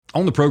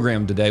On the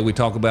program today, we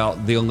talk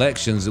about the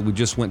elections that we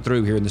just went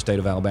through here in the state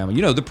of Alabama.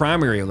 You know, the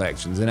primary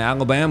elections. In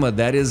Alabama,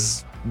 that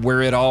is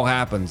where it all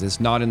happens. It's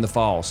not in the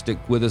fall. Stick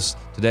with us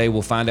today.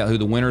 We'll find out who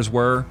the winners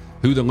were,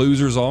 who the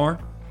losers are.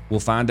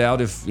 We'll find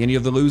out if any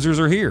of the losers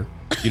are here.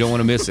 You don't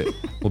want to miss it.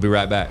 We'll be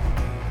right back.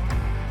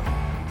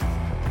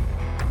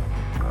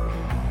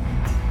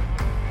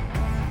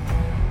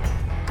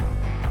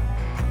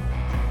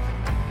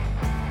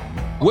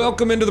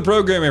 Welcome into the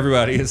program,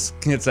 everybody.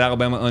 It's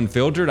Alabama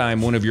Unfiltered. I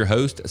am one of your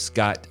hosts,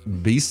 Scott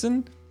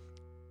Beeson.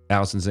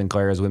 Allison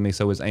Sinclair is with me,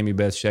 so is Amy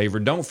Beth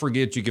Shaver. Don't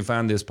forget you can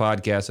find this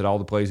podcast at all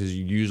the places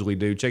you usually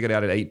do. Check it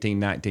out at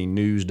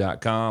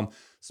 1819news.com,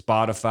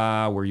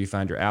 Spotify, where you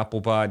find your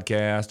Apple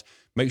podcast.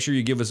 Make sure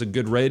you give us a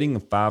good rating,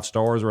 5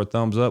 stars or a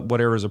thumbs up,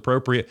 whatever is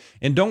appropriate.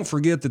 And don't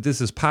forget that this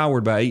is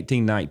powered by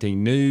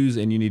 1819 News,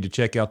 and you need to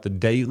check out the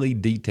daily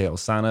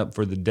details. Sign up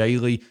for the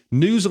daily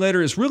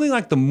newsletter. It's really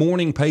like the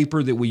morning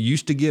paper that we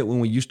used to get when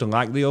we used to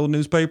like the old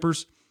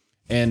newspapers,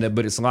 but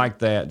it's like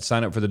that.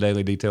 Sign up for the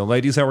daily detail.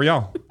 Ladies, how are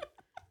y'all?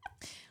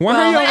 Why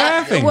are y'all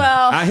laughing?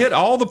 I hit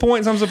all the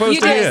points I'm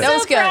supposed to hit. I'm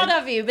so proud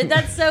of you, but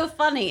that's so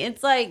funny.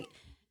 It's like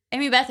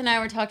Amy Beth and I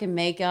were talking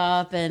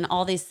makeup and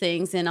all these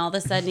things, and all of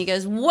a sudden he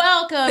goes,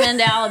 "Welcome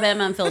into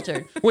Alabama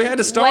Unfiltered." We had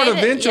to start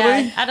eventually.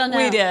 Yeah, I don't know.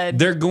 We did.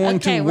 They're going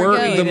to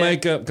work the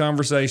makeup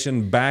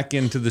conversation back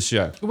into the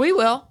show. We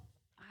will,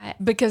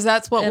 because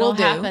that's what we'll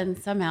do. It'll happen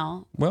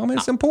somehow. Well, I mean,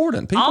 it's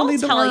important. People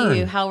need to learn. I'll tell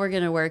you how we're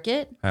going to work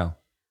it. How?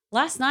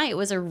 Last night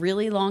was a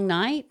really long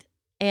night,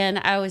 and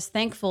I was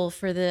thankful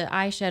for the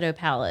eyeshadow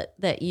palette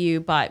that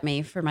you bought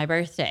me for my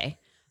birthday,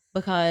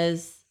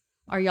 because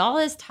are y'all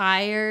as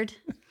tired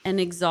and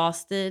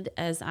exhausted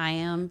as I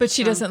am? But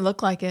she doesn't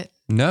look like it.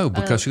 No,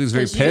 because she was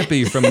very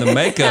peppy from the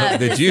makeup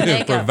that you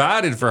have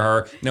provided for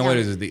her. Now, what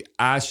is it? The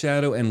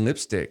eyeshadow and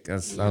lipstick. I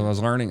was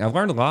learning. I've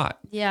learned a lot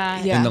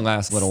in the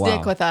last little while.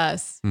 Stick with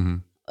us.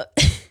 Mm-hmm.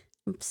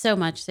 So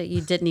much that you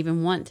didn't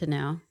even want to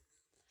know.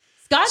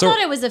 Scott thought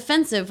it was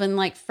offensive when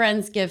like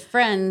friends give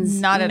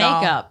friends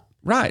makeup.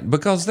 Right,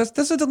 because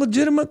that's a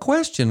legitimate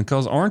question.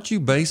 Because aren't you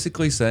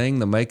basically saying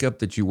the makeup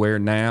that you wear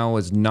now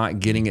is not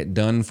getting it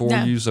done for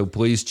you? So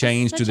please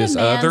change to this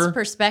other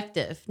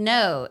perspective.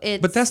 No,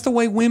 but that's the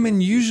way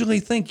women usually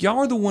think. Y'all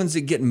are the ones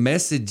that get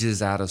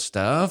messages out of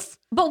stuff.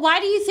 But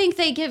why do you think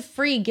they give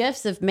free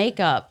gifts of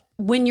makeup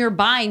when you're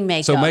buying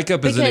makeup? So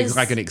makeup is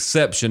like an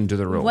exception to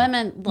the rule.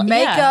 Women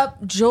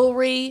makeup,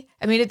 jewelry.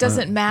 I mean, it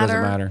doesn't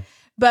matter. Doesn't matter.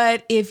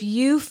 But if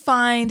you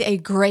find a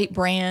great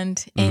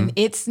brand and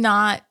it's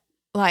not.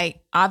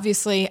 Like,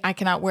 obviously, I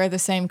cannot wear the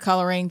same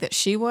coloring that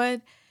she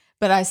would,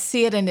 but I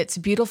see it and it's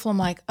beautiful. I'm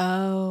like,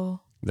 that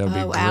would be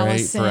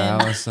great for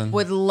Allison.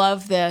 Would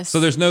love this. So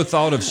there's no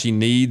thought of she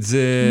needs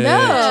it.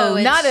 No,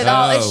 not at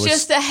all. It's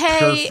just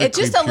it's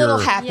just a little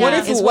happy. Yeah.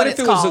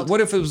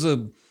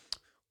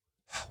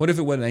 What if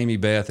it wasn't Amy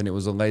Beth and it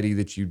was a lady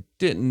that you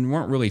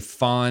weren't really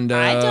fond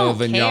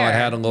of, and y'all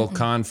had a little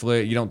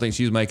conflict? You don't think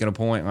she's making a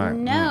point? Like,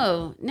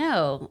 no.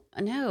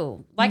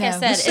 Like I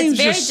said, this seems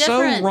it's very just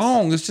different. So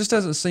wrong. This just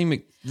doesn't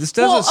seem. This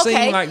doesn't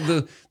seem like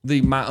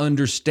my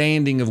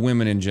understanding of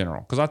women in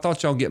general. Because I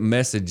thought y'all get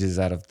messages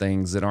out of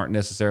things that aren't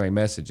necessarily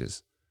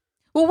messages.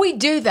 Well, we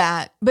do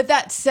that, but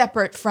that's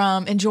separate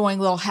from enjoying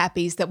little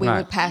happies that we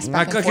would pass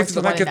back and forth to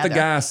one another. If the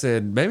guy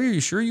said, "Baby, are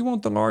you sure you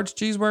want the large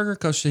cheeseburger?"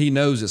 Because he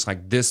knows it's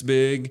like this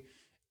big,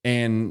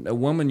 and a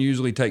woman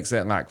usually takes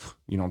that like,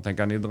 "You don't think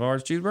I need the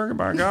large cheeseburger?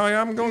 By golly,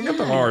 I'm going to get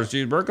the large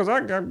cheeseburger because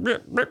I got."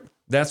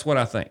 That's what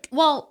I think.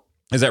 Well,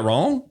 is that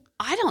wrong?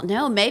 I don't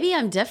know. Maybe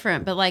I'm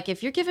different, but like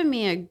if you're giving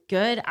me a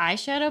good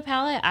eyeshadow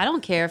palette, I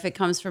don't care if it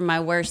comes from my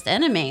worst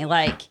enemy.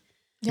 Like.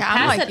 Yeah,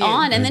 pass it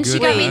on. And then she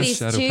got me these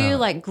two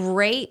like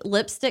great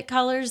lipstick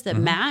colors that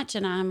match.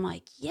 And I'm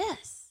like,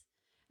 yes.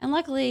 And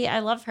luckily I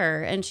love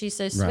her and she's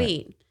so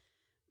sweet. Right.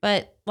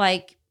 But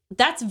like,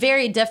 that's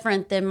very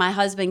different than my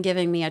husband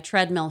giving me a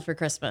treadmill for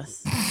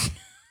Christmas. So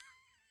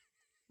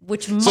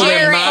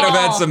they might have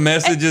had some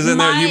messages in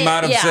there. You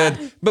might have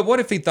said, but what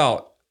if he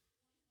thought,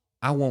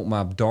 I want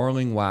my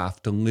darling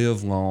wife to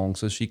live long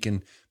so she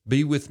can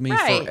be with me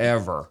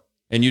forever.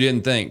 And you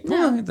didn't think,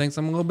 he thinks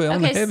I'm a little bit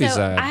on the heavy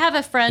side. I have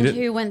a friend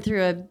who went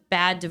through a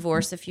bad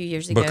divorce a few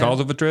years ago.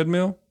 Because of a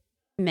treadmill?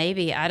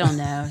 Maybe. I don't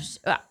know.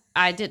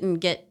 I didn't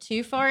get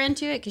too far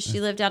into it because she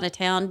lived out of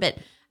town. But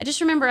I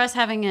just remember us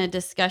having a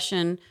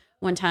discussion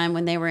one time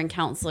when they were in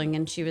counseling.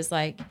 And she was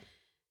like,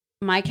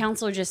 my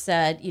counselor just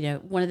said,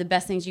 one of the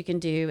best things you can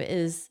do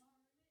is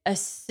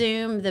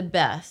assume the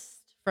best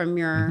from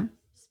your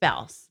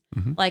spouse.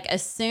 Mm-hmm. Like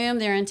assume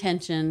their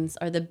intentions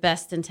are the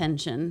best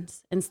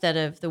intentions instead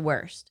of the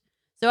worst.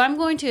 So I'm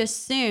going to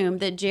assume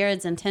that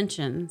Jared's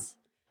intentions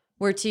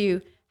were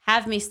to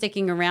have me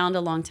sticking around a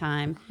long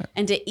time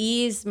and to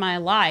ease my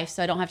life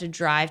so I don't have to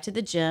drive to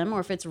the gym, or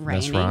if it's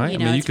raining, that's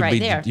right. it's right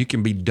there. You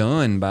can be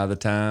done by the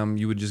time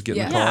you would just get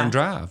in the car and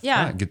drive.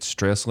 Yeah. Right. Get the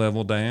stress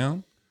level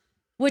down.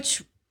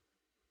 Which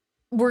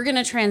we're going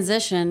to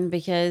transition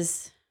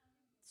because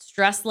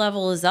stress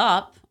level is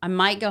up, I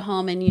might go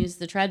home and use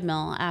the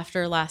treadmill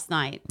after last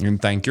night.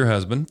 And thank your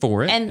husband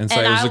for it. And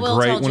say it was I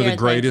will tell one of the Jared,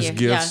 greatest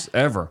thank you. gifts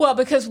ever. Well,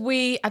 because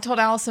I told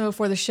Allison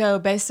before the show,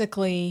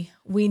 basically,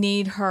 we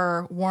need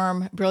her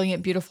warm,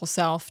 brilliant, beautiful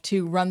self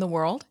to run the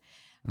world.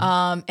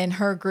 And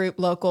her group,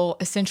 Local,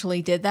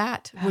 essentially did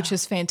that, which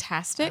is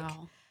fantastic.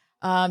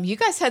 Wow. You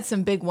guys had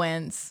some big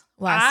wins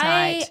last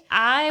night.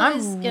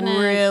 I'm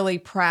really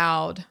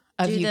proud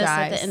of do you this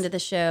guys. at the end of the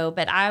show,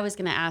 but I was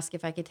going to ask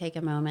if I could take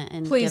a moment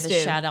and Please give a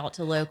do. shout out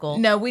to Local.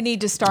 No, we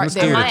need to start Let's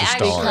do there. it I at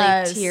the might start.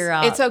 actually Because tear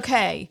up. it's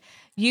okay.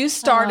 You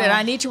started,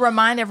 I need to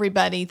remind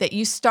everybody that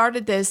you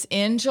started this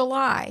in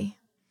July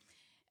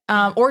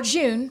or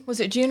June. Was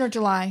it June or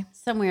July?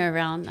 Somewhere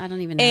around, I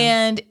don't even know.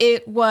 And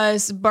it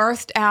was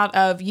birthed out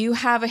of you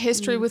have a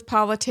history with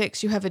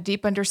politics, you have a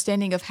deep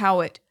understanding of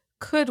how it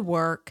could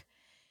work.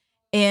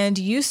 And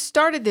you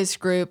started this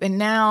group, and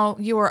now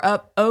you are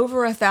up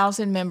over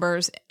 1,000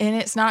 members, and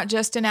it's not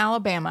just in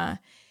Alabama.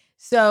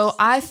 So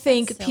I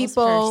think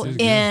people salesperson.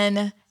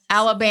 in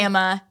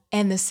Alabama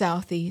and the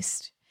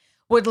Southeast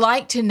would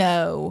like to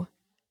know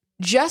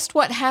just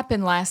what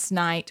happened last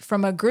night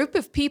from a group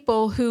of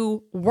people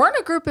who weren't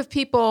a group of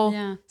people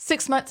Yeah.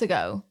 6 months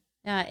ago.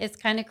 Yeah, it's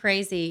kind of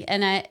crazy.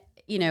 And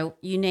you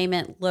name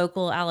it,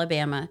 Local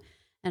Alabama,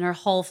 and our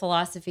whole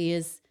philosophy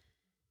is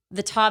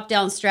the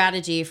top-down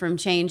strategy from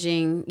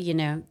changing,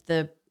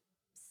 the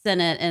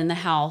Senate and the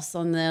House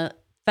on the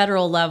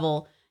federal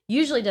level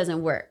usually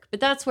doesn't work. But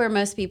that's where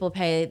most people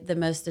pay the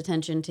most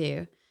attention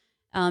to.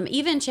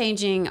 Even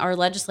changing our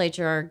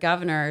legislature, our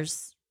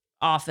governor's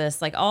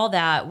office, like all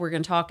that we're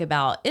going to talk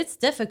about, it's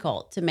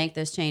difficult to make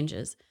those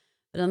changes.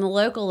 But on the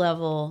local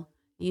level,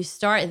 you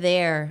start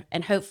there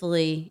and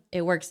hopefully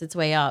it works its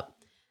way up.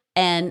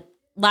 And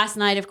last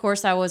night, of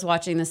course, I was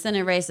watching the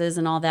Senate races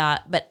and all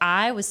that, but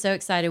I was so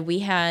excited. We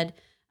had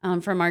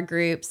from our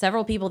group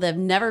several people that have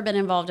never been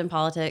involved in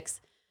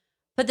politics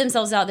put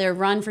themselves out there,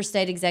 run for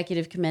state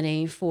executive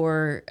committee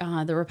for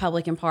the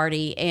Republican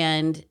Party,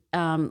 and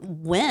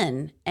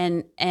win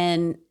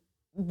and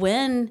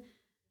win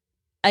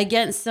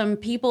against some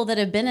people that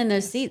have been in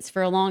those seats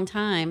for a long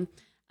time.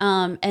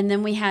 And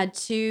then we had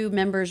 2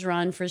 members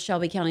run for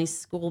Shelby County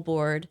School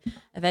Board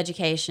of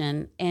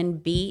Education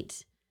and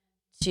beat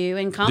 2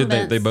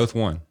 incumbents. They both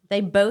won. They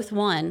both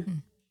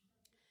won.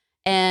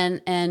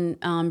 And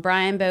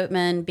Brian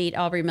Boatman beat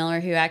Aubrey Miller,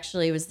 who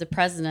actually was the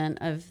president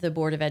of the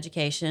Board of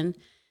Education.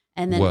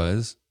 And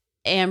then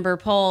Amber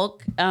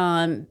Polk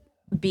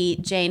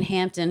beat Jane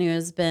Hampton, who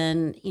has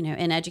been,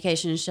 in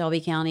education in Shelby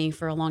County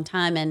for a long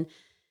time. And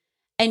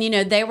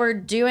they were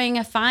doing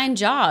a fine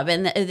job,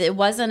 and it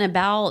wasn't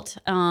about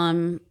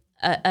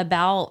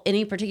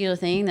any particular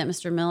thing that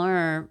Mr. Miller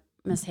or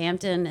Miss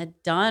Hampton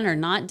had done or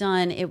not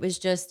done. It was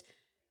just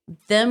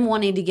them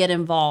wanting to get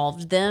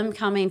involved, them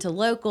coming to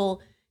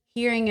Local,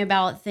 hearing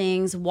about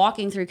things,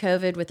 walking through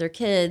COVID with their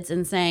kids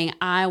and saying,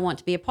 I want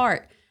to be a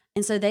part.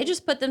 And so they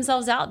just put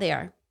themselves out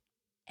there.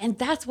 And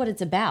that's what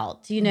it's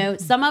about.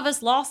 Some of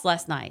us lost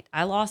last night.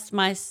 I lost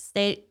my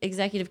state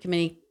executive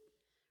committee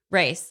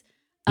race.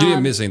 You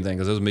didn't miss anything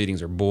because those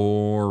meetings are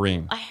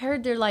boring. I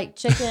heard they're like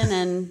chicken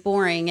and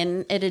boring,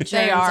 and it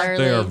adjourns early.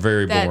 They are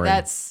very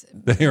boring.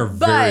 They are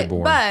very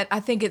boring. But I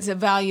think it's a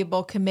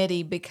valuable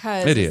committee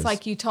because it's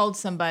like you told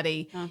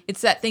somebody.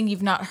 It's that thing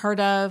you've not heard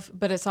of,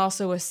 but it's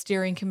also a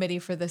steering committee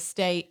for the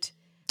state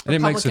and it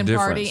makes a Republican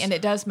Party, difference. and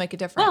it does make a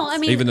difference. Well, I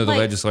mean, even though the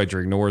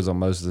legislature ignores them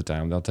most of the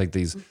time, they'll take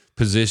these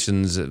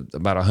positions that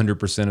about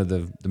 100% of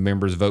the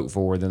members vote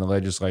for, then the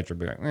legislature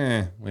will be like,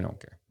 we don't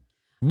care.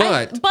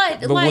 But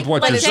with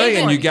what you're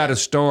saying, we got to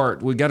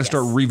start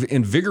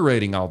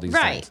reinvigorating all these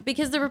things. Right,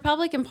 because the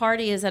Republican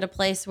Party is at a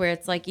place where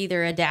it's like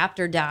either adapt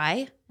or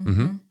die.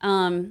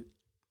 Mm-hmm.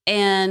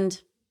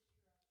 And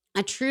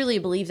I truly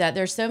believe that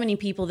there's so many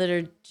people that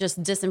are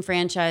just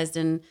disenfranchised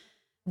and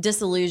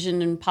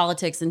disillusioned in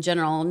politics in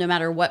general, no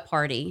matter what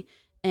party.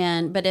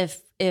 But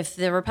if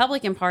the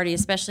Republican Party,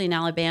 especially in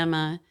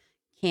Alabama,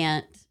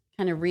 can't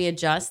kind of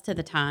readjust to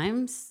the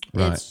times,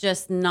 it's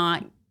just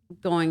not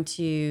going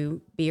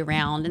to be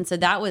around. And so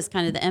that was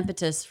kind of the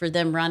impetus for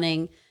them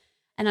running.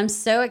 And I'm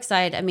so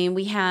excited. I mean,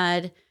 we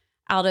had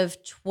out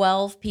of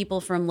 12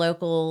 people from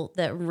Local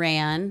that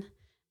ran,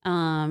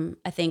 I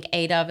think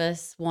 8 of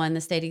us won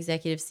the state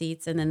executive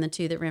seats, and then the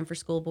 2 that ran for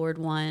school board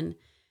won.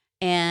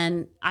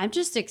 And I'm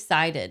just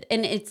excited.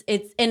 And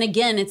and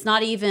again, it's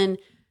not even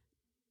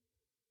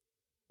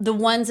the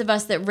ones of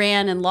us that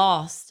ran and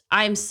lost.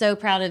 I'm so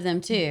proud of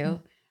them too.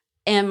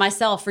 And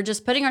myself for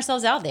just putting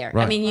ourselves out there.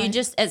 Right. I mean, you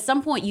just, at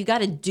some point you got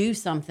to do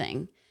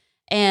something.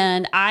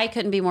 And I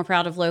couldn't be more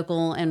proud of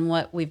Local and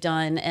what we've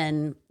done.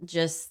 And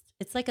just,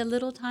 it's like a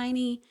little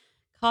tiny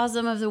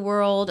cosm of the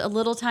world, a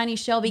little tiny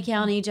Shelby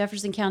County,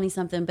 Jefferson County,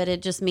 something, but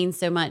it just means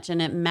so much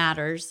and it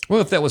matters.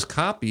 Well, if that was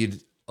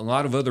copied a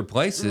lot of other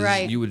places,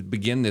 Right. you would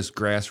begin this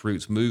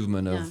grassroots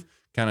movement of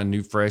kind of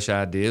new, fresh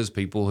ideas,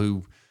 people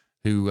who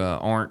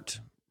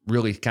aren't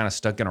really kind of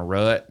stuck in a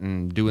rut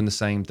and doing the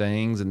same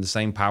things, and the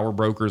same power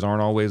brokers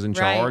aren't always in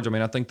charge. Right. I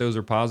mean, I think those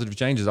are positive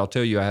changes. I'll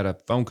tell you, I had a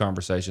phone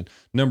conversation.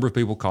 A number of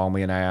people call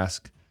me and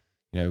ask,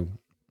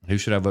 who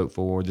should I vote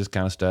for, this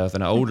kind of stuff.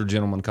 And an older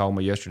gentleman called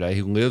me yesterday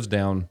who lives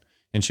down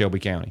in Shelby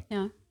County.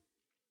 Yeah.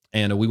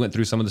 And we went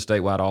through some of the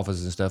statewide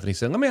offices and stuff. And he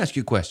said, let me ask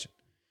you a question.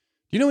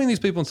 Do you know any of these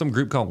people in some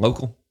group called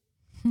Local?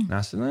 And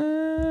I said, I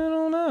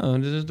don't know.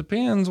 It just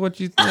depends what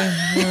you think.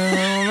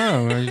 I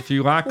don't know if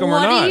you like them or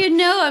not. What do you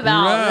know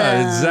about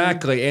them?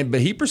 Exactly.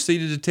 But he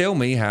proceeded to tell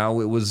me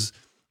how it was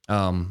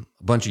a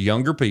bunch of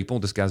younger people.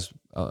 This guy's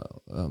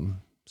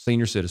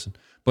senior citizen.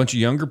 Bunch of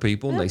younger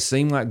people, and they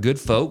seem like good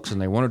folks,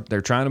 and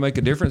they're trying to make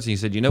a difference. And he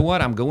said, you know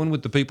what? I'm going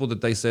with the people that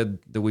they said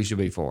that we should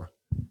be for.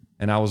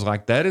 And I was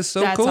like, that is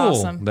so That's cool.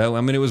 awesome.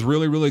 It was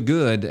really, really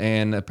good.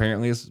 And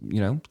apparently it's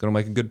going to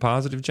make a good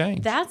positive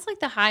change. That's like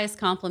the highest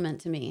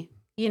compliment to me.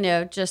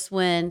 Just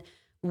when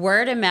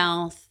word of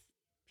mouth,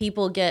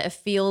 people get a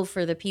feel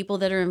for the people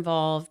that are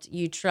involved,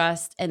 you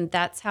trust. And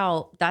that's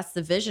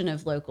the vision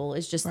of Local,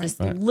 is just this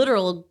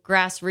literal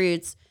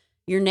grassroots,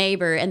 your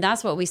neighbor. And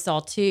that's what we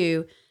saw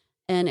too.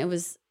 And it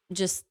was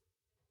just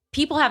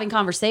people having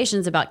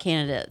conversations about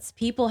candidates,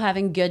 people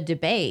having good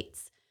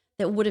debates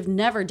that would have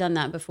never done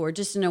that before.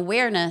 Just an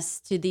awareness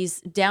to these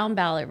down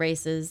ballot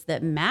races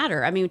that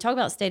matter. I mean, we talk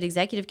about state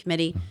executive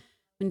committee.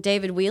 When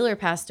David Wheeler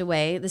passed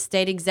away, the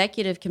state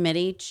executive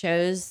committee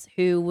chose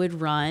who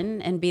would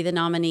run and be the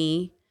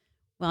nominee.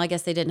 Well, I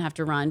guess they didn't have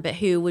to run, but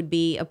who would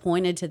be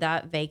appointed to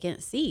that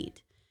vacant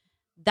seat.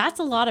 That's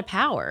a lot of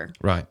power.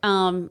 Right.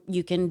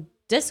 You can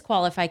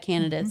disqualify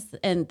candidates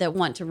and that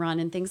want to run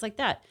and things like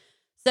that.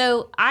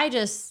 So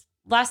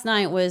last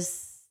night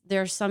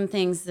there's some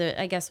things that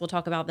I guess we'll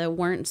talk about that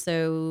weren't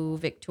so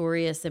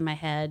victorious in my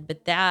head,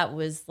 but that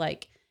was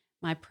like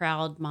my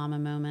proud mama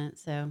moment.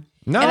 So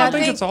I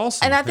think it's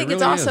awesome. And I think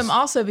it's awesome is.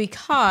 Also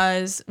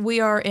because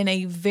we are in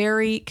a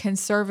very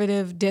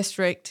conservative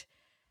district,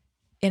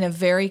 in a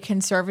very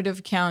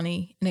conservative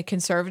county, in a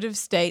conservative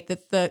state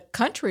that the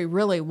country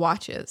really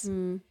watches.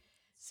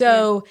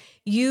 So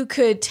you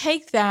could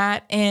take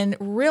that and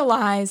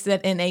realize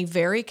that in a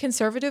very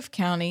conservative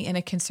county, in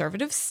a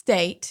conservative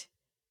state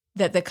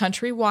that the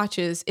country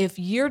watches, if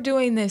you're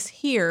doing this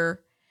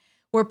here,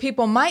 where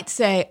people might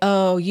say,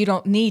 oh, you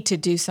don't need to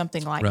do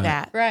something like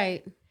that.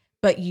 Right.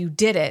 But you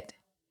did it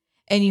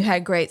and you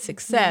had great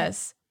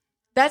success.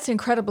 That's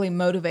incredibly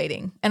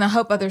motivating. And I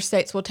hope other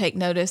states will take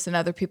notice and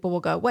other people will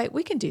go, wait,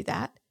 we can do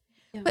that.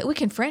 Yeah. Wait, we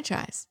can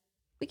franchise.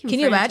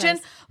 Can you imagine?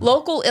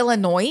 Local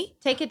Illinois.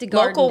 Take it to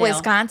Gardendale. Local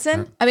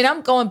Wisconsin. I mean,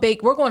 I'm going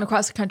big. We're going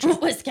across the country.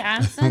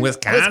 Wisconsin.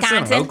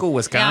 Local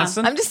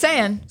Wisconsin. I'm just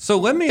saying. So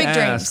let me Big ask.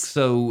 dreams.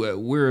 So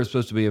we're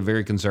supposed to be a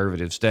very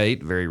conservative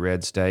state, very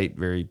red state,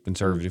 very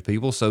conservative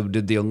people. So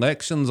did the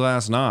elections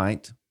last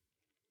night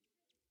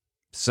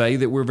say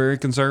that we're very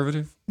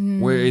conservative?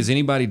 Where is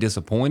anybody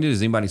disappointed?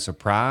 Is anybody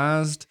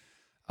surprised?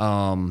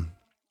 I'm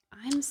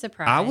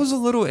surprised. I was a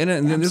little, and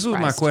this was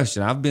my surprised.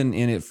 question. I've been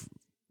in it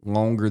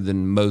longer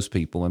than most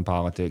people in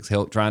politics,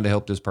 trying to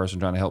help this person,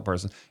 trying to help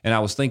person. And I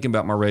was thinking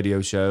about my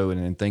radio show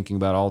and thinking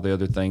about all the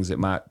other things that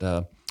might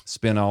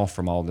spin off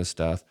from all this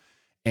stuff.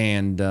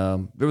 And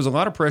there was a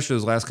lot of pressure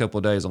those last couple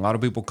of days, a lot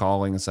of people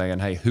calling and saying,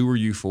 hey, who are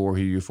you for?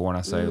 Who are you for? And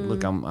I say,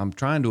 look, I'm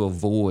trying to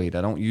avoid.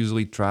 I don't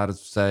usually try to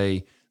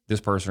say this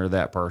person or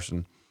that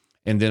person.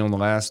 And then on the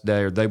last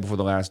day or day before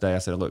the last day, I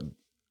said, look,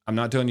 I'm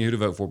not telling you who to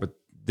vote for, but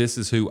this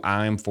is who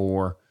I am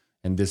for,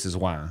 and this is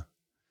why.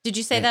 Did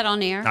you say that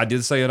on air? I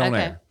did say it on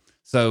air.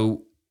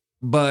 So,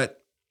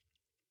 but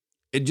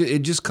it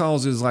just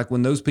causes, like,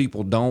 when those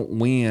people don't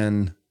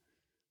win,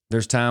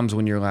 there's times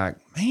when you're like,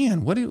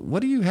 man, what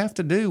do you have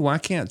to do? Why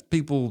can't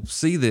people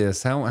see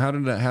this? How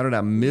did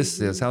I miss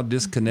this? How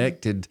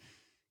disconnected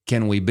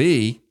can we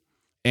be?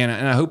 And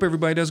I hope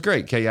everybody does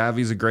great. Kay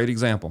Ivey is a great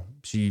example.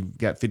 She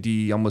got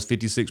almost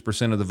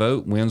 56% of the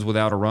vote, wins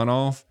without a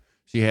runoff.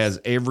 She has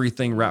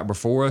everything right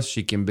before us.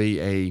 She can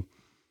be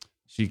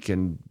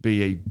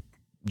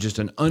just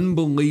an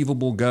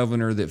unbelievable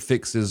governor that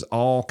fixes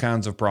all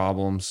kinds of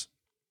problems.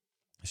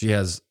 She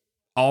has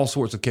all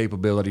sorts of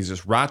capabilities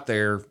just right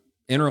there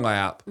in her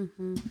lap.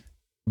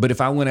 But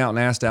if I went out and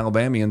asked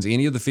Alabamians,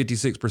 any of the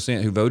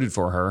 56% who voted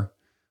for her,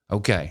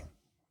 okay,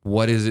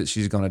 what is it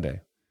she's going to do?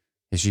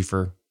 Is she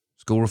for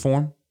school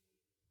reform?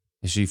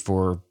 Is she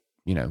for,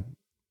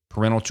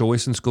 parental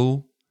choice in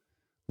school?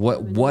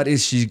 What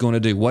is she going to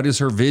do? What is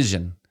her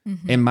vision?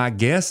 And my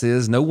guess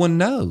is no one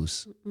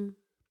knows.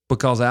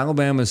 Because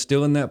Alabama is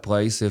still in that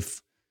place.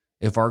 If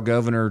our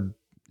governor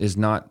has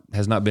not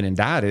been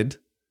indicted,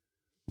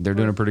 they're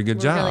doing a pretty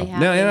good job. Really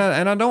Now,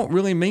 and I don't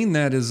really mean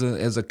that as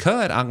a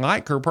cut. I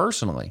like her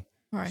personally.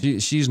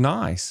 Right. She's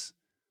nice,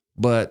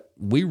 but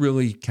we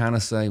really kind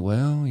of say,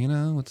 well,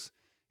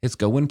 it's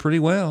going pretty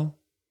well.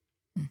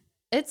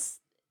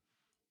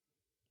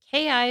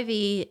 Kay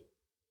Ivey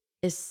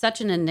is such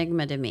an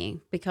enigma to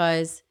me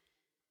because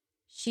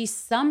she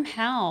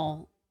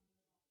somehow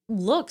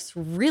looks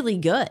really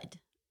good.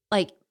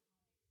 Like,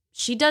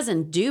 she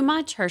doesn't do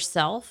much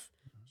herself.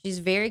 She's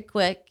very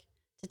quick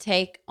to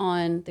take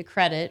on the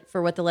credit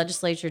for what the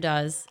legislature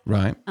does.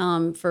 Right.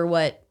 For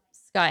what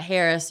Scott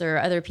Harris or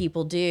other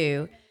people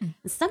do. And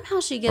somehow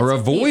she gets or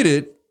avoid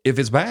it if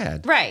it's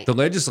bad. Right. The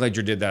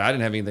legislature did that. I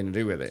didn't have anything to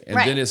do with it. And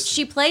right. then it's,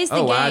 she plays the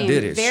oh, game I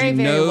did it. very, she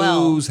very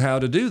well. knows how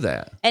to do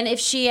that. And if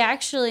she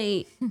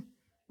actually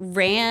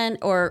ran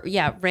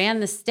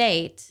the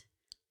state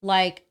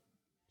like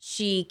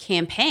she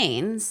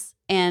campaigns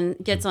and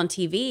gets on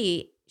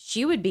TV,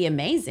 she would be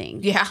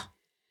amazing. Yeah.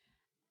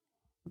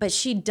 But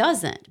she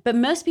doesn't. But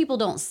most people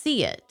don't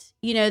see it.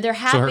 You know, they're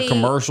happy. So her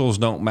commercials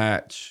don't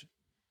match.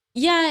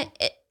 Yeah.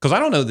 Because I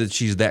don't know that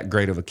she's that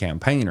great of a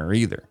campaigner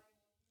either.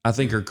 I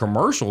think her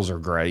commercials are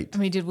great. I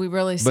mean, did we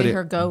really see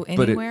her go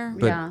anywhere?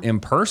 But in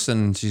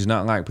person, she's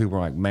not like people are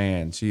like,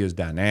 man, she is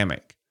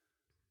dynamic.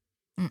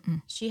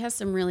 She has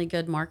some really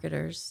good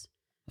marketers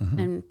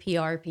and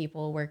PR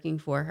people working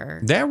for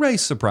her. That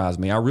race surprised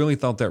me. I really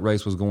thought that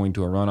race was going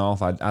to a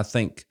runoff. I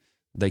think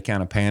they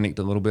kind of panicked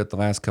a little bit the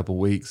last couple of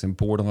weeks and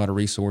poured a lot of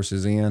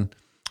resources in.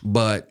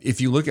 But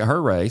if you look at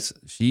her race,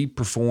 she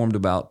performed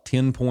about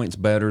 10 points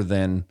better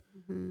than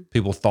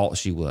people thought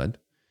she would.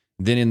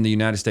 Then in the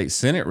United States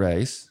Senate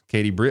race,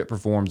 Katie Britt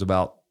performs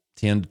about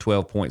 10 to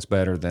 12 points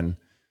better than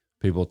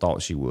people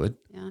thought she would.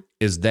 Yeah.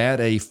 Is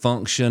that a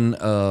function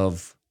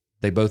of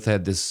they both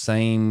had this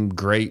same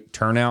great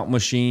turnout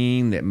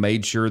machine that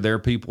made sure their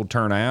people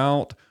turn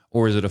out?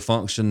 Or is it a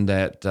function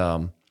that,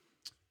 I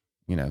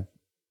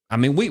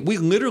mean, we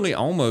literally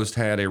almost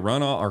had a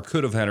runoff or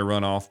could have had a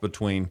runoff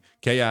between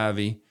Kay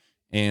Ivey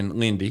and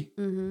Lindy,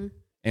 and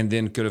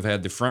then could have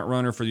had the front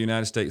runner for the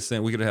United States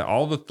Senate. We could have had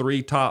all the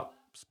three top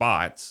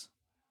spots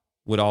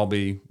would all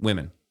be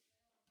women.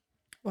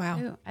 Wow.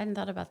 Ooh, I hadn't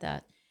thought about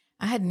that.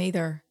 I hadn't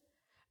either.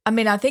 I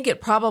mean, I think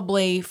it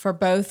probably for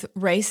both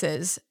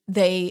races,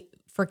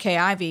 for Kay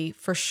Ivey,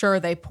 for sure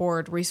they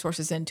poured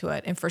resources into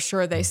it. And for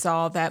sure they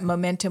saw that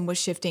momentum was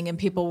shifting and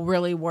people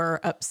really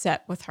were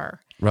upset with her.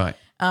 Right.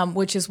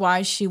 Which is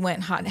why she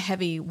went hot and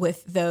heavy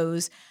with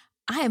those.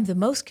 I am the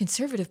most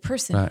conservative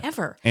person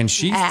ever. And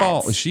she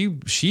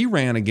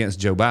ran against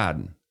Joe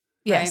Biden.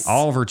 Yes.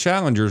 All of her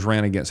challengers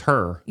ran against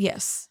her.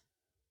 Yes.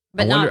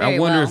 But I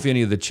wonder if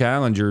any of the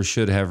challengers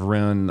should have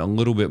run a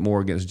little bit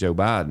more against Joe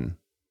Biden.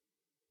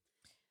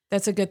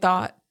 That's a good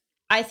thought.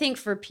 I think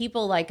for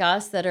people like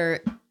us that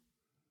are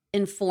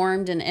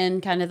informed and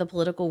in kind of the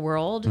political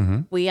world,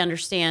 we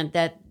understand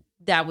that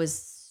was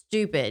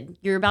stupid.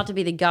 You're about to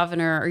be the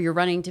governor, or you're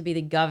running to be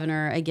the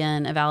governor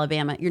again of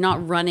Alabama. You're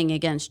not running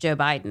against Joe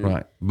Biden.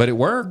 Right. But it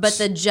works. But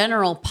the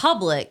general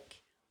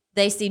public,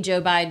 they see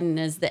Joe Biden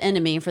as the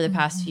enemy for the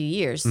past few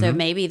years. So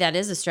maybe that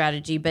is a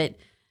strategy. But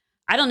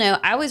I don't know.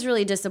 I was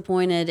really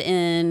disappointed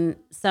in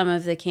some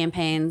of the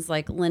campaigns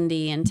like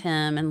Lindy and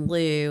Tim and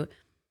Lou.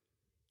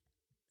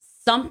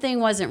 Something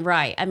wasn't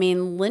right. I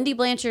mean, Lindy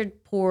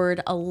Blanchard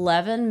poured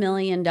 $11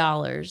 million.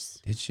 Did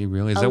she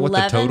really? Is that what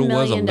the total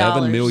was?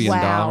 $11 million?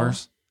 Wow.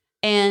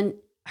 And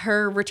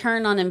her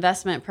return on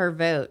investment per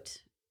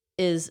vote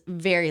is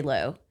very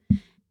low.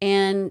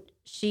 And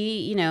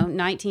she,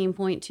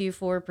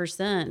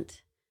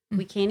 19.24%.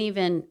 We can't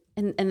even,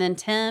 and then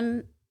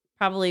Tim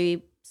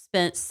probably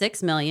spent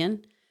 $6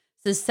 million.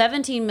 So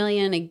 $17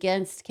 million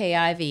against Kay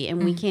Ivey,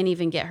 and we can't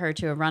even get her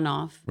to a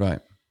runoff.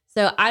 Right.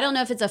 So I don't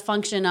know if it's a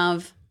function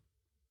of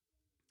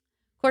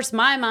course,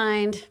 my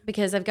mind,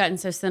 because I've gotten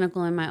so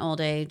cynical in my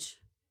old age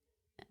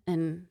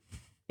and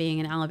being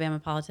in Alabama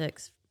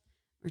politics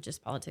or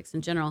just politics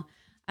in general,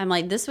 I'm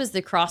like, this was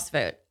the cross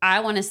vote.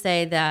 I want to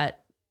say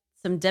that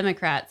some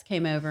Democrats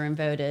came over and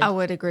voted. I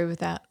would agree with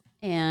that.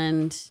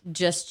 And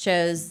just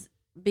chose,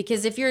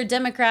 because if you're a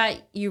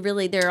Democrat,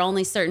 there are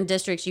only certain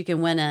districts you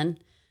can win in.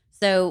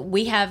 So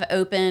we have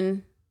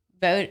open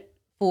vote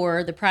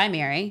for the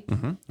primary.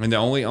 And the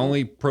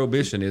only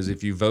prohibition is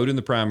if you vote in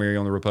the primary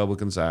on the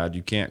Republican side,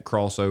 you can't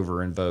cross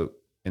over and vote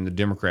in the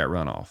Democrat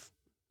runoff.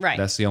 Right.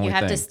 That's the only thing.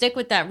 You have to stick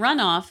with that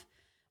runoff.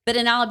 But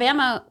in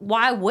Alabama,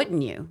 why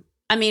wouldn't you?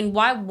 I mean,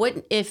 why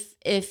wouldn't,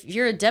 if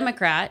you're a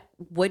Democrat,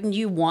 wouldn't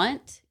you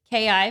want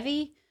Kay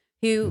Ivey,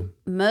 who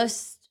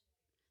most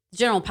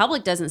general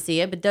public doesn't see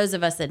it, but those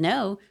of us that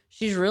know,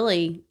 she's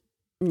really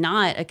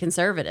not a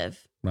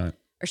conservative. Right.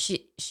 Or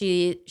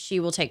she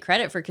will take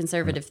credit for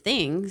conservative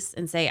things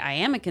and say, I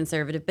am a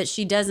conservative, but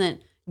she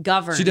doesn't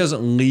govern. She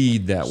doesn't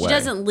lead that way. She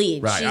doesn't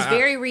lead. Right. She's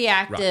very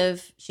reactive.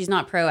 Right. She's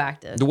not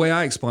proactive. The way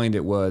I explained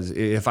it was,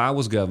 if I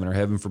was governor,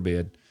 heaven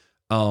forbid,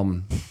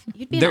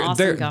 you'd be an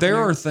awesome governor. There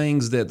are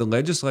things that the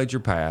legislature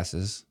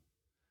passes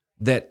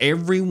that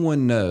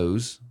everyone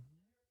knows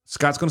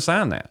Scott's going to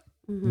sign that.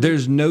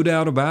 There's no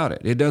doubt about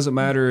it. It doesn't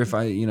matter if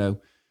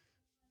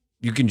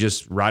you can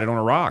just write it on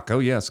a rock. Oh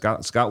yeah,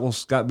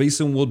 Scott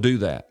Beeson will do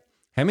that.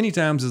 How many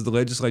times has the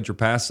legislature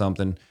passed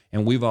something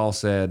and we've all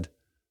said,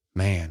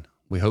 man,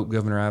 we hope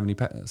Governor Ivey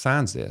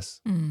signs this,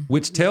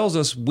 which tells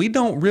us we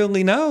don't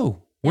really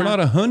know. We're not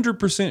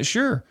 100%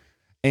 sure.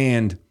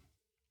 And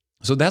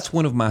so that's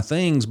one of my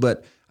things,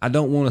 but I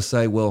don't want to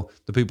say, well,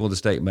 the people of the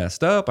state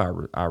messed up.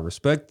 I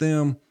respect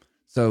them.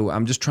 So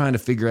I'm just trying to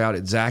figure out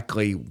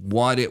exactly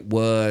what it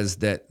was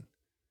that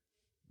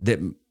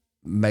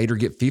made her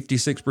get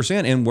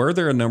 56%. And were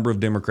there a number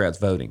of Democrats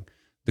voting?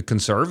 The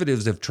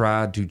conservatives have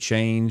tried to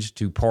change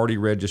to party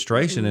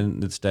registration in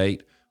the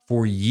state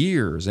for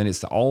years, and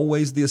it's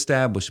always the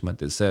establishment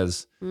that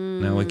says,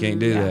 "No, we can't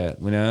do that.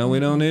 We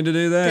don't need to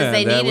do that.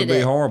 they That would needed be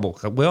it. horrible."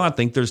 Well, I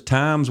think there's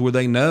times where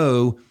they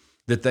know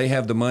that they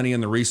have the money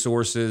and the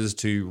resources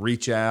to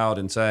reach out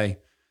and say,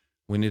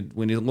 "We need a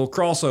little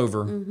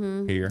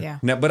crossover here." Yeah.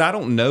 Now, but I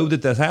don't know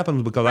that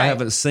happens because I Right.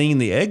 haven't seen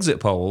the exit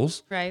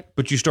polls. Right.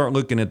 But you start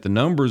looking at the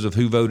numbers of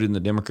who voted in the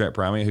Democrat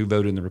primary, who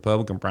voted in the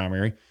Republican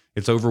primary.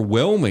 It's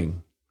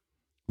overwhelming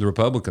the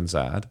Republican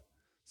side.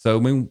 So, I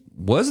mean,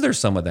 was there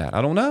some of that?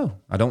 I don't know.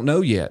 I don't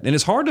know yet. And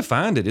it's hard to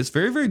find it. It's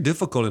very, very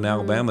difficult in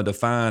Alabama to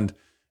find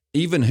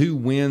even who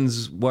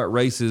wins what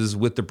races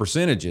with the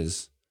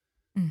percentages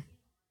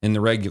in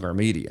the regular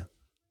media.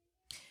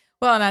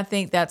 Well, and I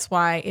think that's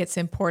why it's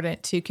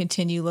important to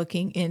continue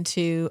looking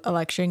into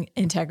election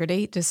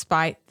integrity,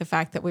 despite the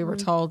fact that we were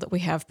told that we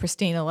have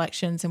pristine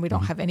elections and we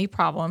don't have any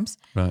problems.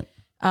 Right.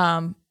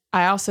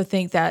 I also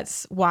think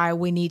that's why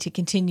we need to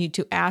continue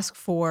to ask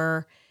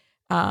for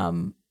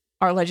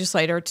our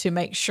legislator to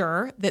make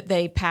sure that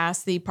they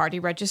pass the party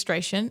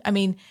registration. I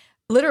mean,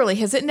 literally,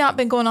 has it not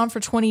been going on for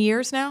 20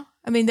 years now?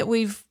 I mean, that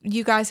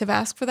you guys have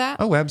asked for that?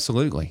 Oh,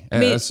 absolutely. I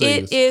mean,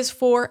 it is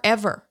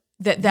forever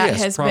that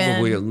yes, has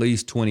probably been. at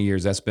least 20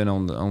 years. That's been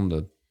on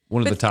the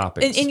one of the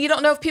topics. And you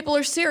don't know if people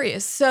are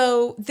serious.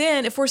 So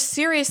then if we're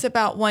serious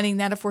about wanting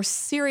that, if we're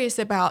serious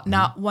about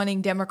not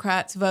wanting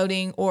Democrats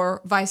voting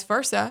or vice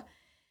versa,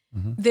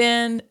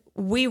 then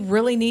we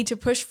really need to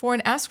push for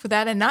and ask for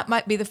that. And that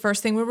might be the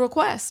first thing we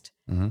request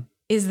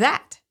is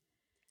that.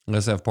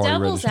 Let's have party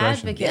Devil's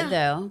registration. advocate,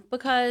 though,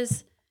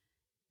 because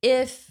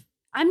if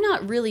I'm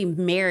not really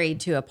married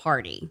to a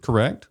party,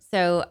 Correct.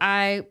 so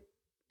I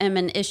am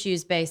an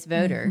issues-based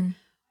voter.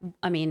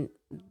 I mean,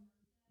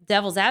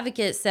 devil's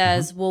advocate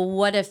says, well,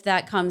 what if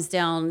that comes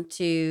down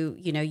to,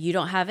 you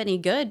don't have any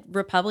good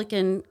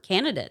Republican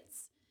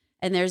candidates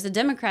and there's a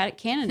Democratic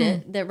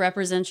candidate that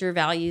represents your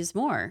values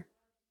more?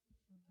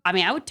 I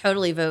mean, I would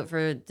totally vote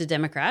for the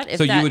Democrat. If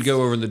So you would that's-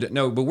 go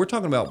over but we're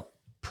talking about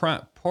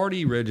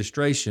party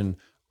registration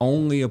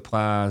only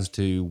applies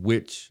to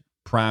which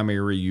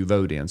primary you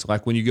vote in. So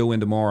like when you go in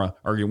tomorrow,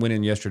 or you went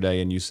in yesterday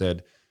and you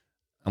said,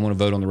 I'm going to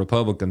vote on the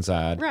Republican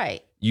side.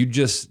 Right,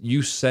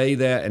 You say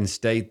that and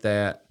state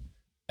that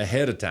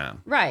ahead of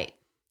time. right.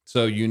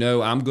 So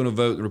I'm going to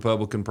vote the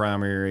Republican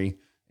primary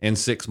in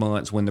 6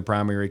 months when the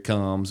primary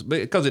comes,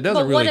 because it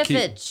doesn't But really what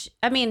if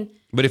keep.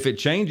 But if it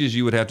changes,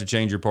 you would have to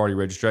change your party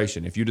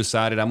registration. If you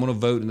decided I'm going to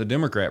vote in the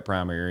Democrat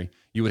primary,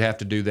 you would have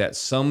to do that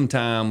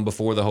sometime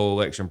before the whole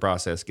election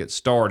process gets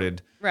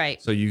started.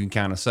 Right. So you can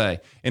kind of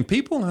say. And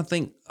people, I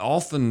think,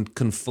 often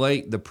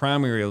conflate the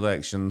primary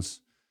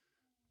elections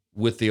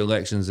with the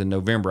elections in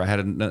November. I had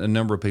a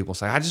number of people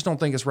say, I just don't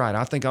think it's right.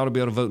 I think I ought to be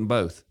able to vote in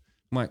both.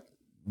 I'm like,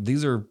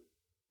 these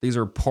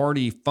are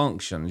party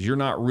functions. You're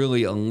not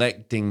really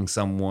electing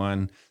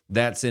someone.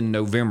 That's in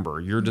November.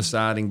 You're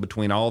deciding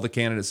between all the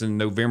candidates in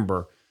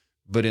November.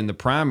 But in the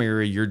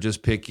primary, you're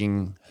just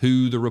picking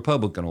who the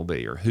Republican will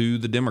be or who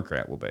the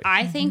Democrat will be.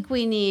 I think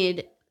we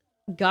need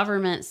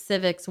government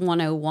civics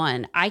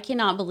 101. I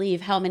cannot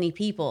believe how many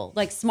people,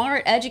 like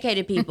smart,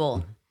 educated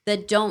people,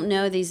 that don't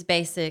know these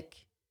basic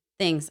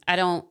things. I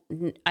don't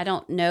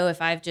know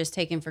if I've just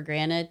taken for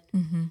granted.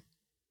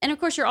 And of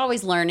course, you're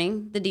always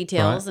learning the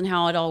details and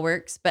how it all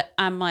works. But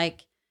I'm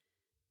like,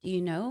 do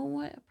you know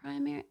what a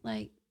primary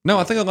No,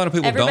 I think a lot of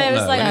people don't know. Everybody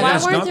was like, And why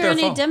it's weren't not there their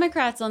any fault.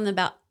 Democrats on the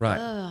ballot? Right.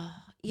 Ugh,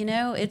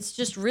 it's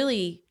just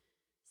really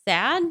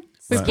sad,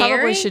 We scary.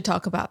 probably should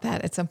talk about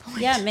that at some point.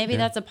 Yeah, maybe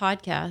that's a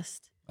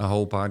podcast. A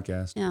whole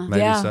podcast. Yeah.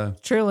 Maybe yeah, so.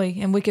 truly.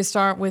 And we could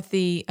start with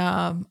the,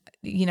 I'm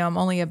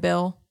only a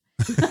bill.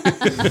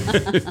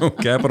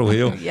 Capitol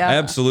Hill. Yeah.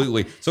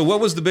 Absolutely. So what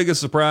was the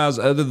biggest surprise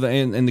other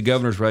than in the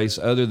governor's race,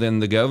 other than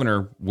the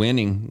governor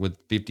winning with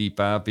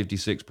 55,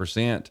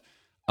 56%?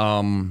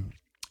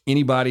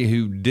 Anybody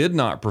who did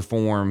not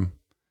perform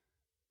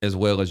as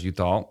well as you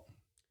thought?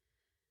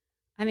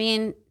 I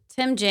mean,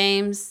 Tim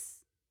James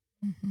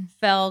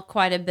fell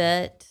quite a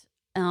bit.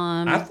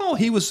 I thought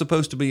he was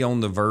supposed to be on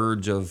the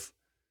verge of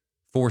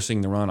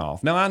forcing the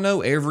runoff. Now I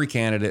know every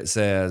candidate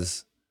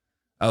says,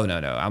 "Oh no,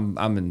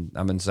 I'm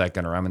in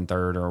second or I'm in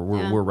third or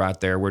we're right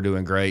there, we're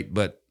doing great."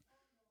 But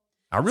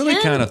I really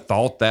kind of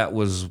thought that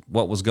was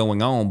what was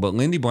going on. But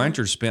Lindy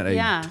Blanchard spent a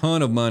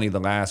ton of money the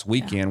last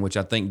weekend, which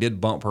I think did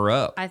bump her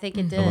up I think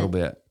it did. a little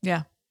bit.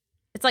 Yeah.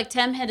 It's like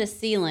Tim hit a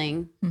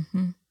ceiling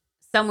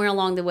somewhere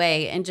along the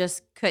way and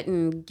just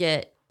couldn't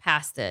get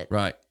past it.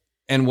 Right.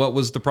 And what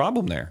was the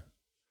problem there?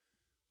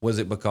 Was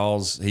it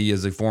because he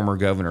is a former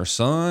governor's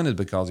son? Is it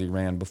because he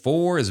ran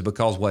before? Is it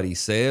because what he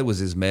said was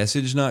his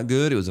message not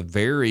good? It was a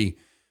very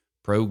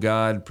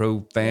pro-God,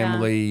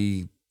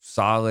 pro-family,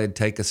 solid,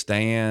 take a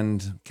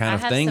stand kind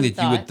of thing that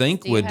you would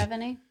think Do you have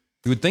any?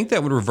 you would think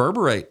that would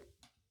reverberate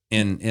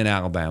in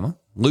Alabama.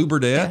 Lou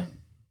Burdett,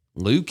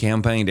 Lou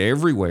campaigned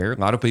everywhere. A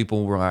lot of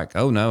people were like,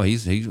 "Oh no,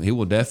 he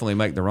will definitely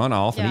make the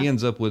runoff," and he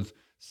ends up with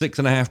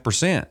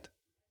 6.5%.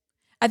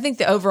 I think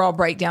the overall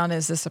breakdown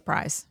is a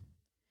surprise.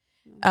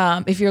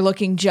 If you're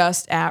looking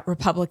just at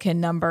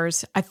Republican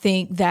numbers, I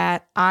think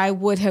that I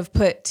would have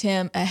put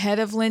Tim ahead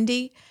of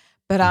Lindy,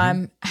 but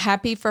I'm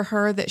happy for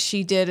her that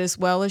she did as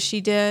well as she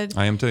did.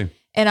 I am too.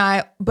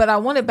 But I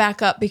want to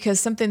back up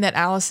because something that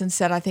Allison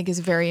said I think is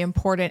very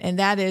important, and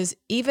that is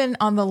even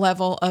on the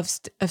level of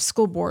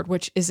school board,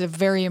 which is a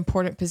very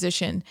important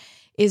position,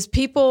 is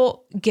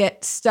people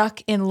get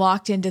stuck and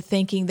locked into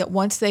thinking that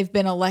once they've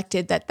been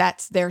elected that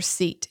that's their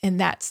seat and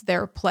that's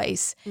their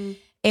place.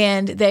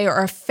 And they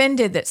are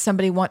offended that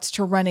somebody wants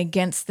to run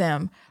against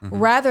them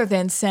rather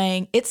than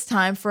saying it's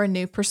time for a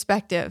new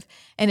perspective.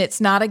 And it's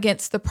not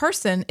against the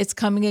person, it's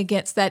coming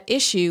against that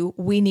issue.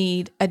 We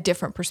need a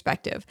different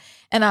perspective.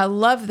 And I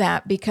love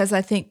that because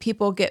I think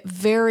people get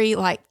very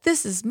like,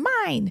 this is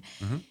mine,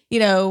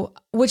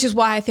 which is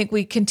why I think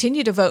we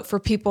continue to vote for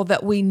people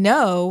that we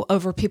know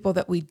over people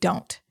that we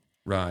don't.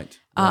 Right.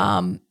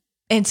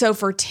 And so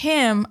for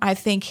Tim, I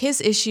think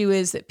his issue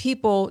is that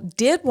people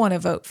did want to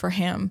vote for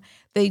him.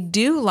 They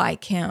do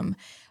like him.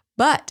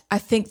 But I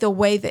think the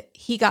way that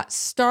he got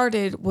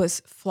started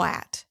was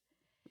flat.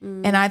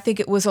 And I think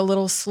it was a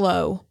little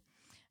slow.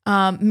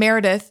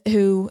 Meredith,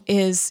 who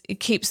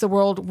keeps the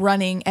world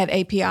running at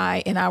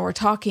API, and I were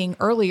talking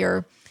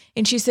earlier,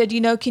 and she said,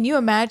 can you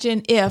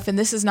imagine if, and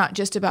this is not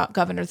just about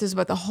governors, this is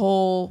about the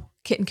whole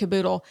kit and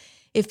caboodle,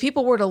 if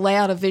people were to lay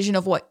out a vision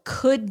of what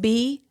could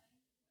be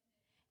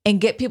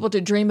and get people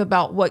to dream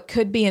about what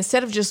could be,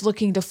 instead of just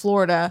looking to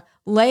Florida,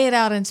 lay it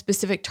out in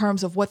specific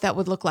terms of what that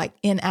would look like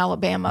in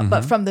Alabama,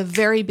 but from the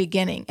very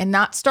beginning, and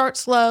not start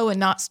slow and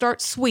not start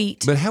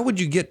sweet. But how would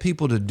you get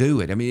people to do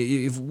it? I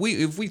mean, if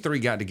we three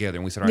got together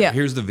and we said, all right,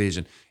 here's the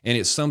vision, and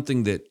it's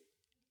something that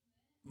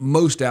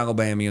most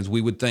Alabamians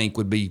we would think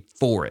would be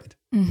for it.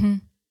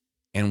 And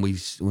when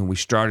we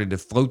started to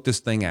float this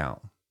thing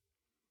out,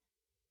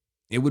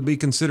 it would be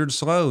considered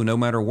slow no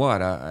matter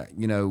what.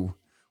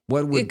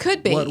 It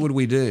could be. What would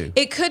we do?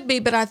 It could be,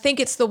 but I think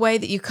it's the way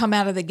that you come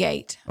out of the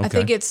gate. Okay. I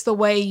think it's the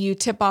way you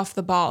tip off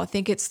the ball. I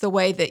think it's the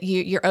way that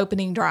your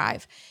opening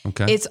drive.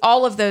 Okay. It's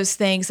all of those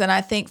things. And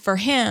I think for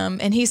him,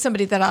 and he's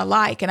somebody that I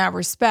like and I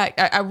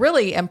respect, I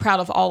really am proud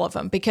of all of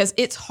them because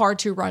it's hard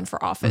to run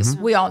for office.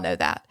 We all know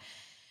that.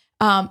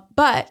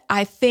 But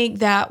I think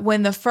that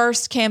when the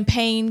first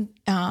campaign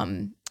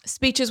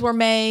speeches were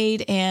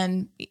made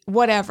and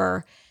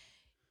whatever,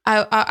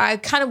 I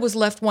kind of was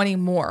left wanting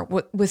more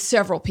with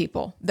several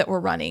people that were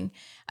running.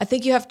 I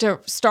think you have to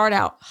start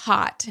out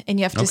hot and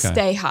you have to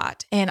stay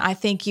hot. And I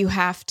think you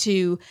have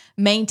to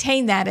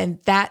maintain that. And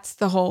that's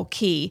the whole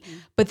key.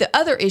 But the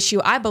other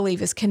issue I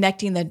believe is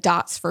connecting the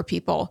dots for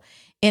people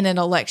in an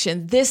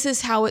election. This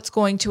is how it's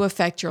going to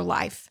affect your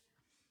life.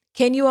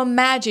 Can you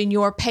imagine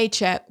your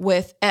paycheck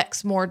with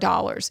X more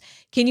dollars?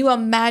 Can you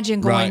imagine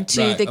going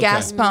to the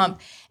gas pump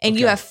and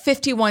you have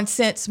 51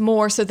 cents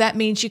more? So that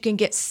means you can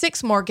get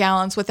 6 more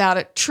gallons without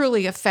it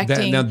truly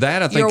affecting your wallet. Now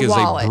that I think is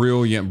a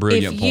brilliant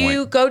point. If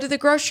you go to the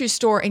grocery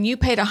store and you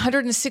paid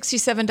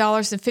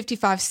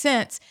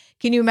 $167.55,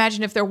 can you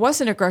imagine if there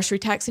wasn't a grocery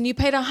tax and you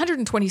paid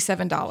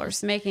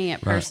 $127? Making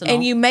it personal.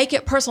 And you make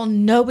it personal.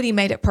 Nobody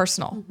made it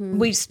personal.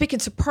 We speak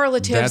in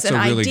superlatives and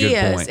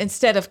ideas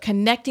instead of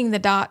connecting the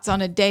dots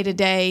on a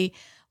day-to-day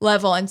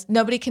level. And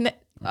nobody can,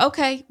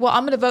 okay, well,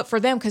 I'm going to vote for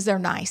them because they're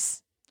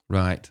nice.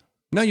 Right.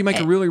 No, you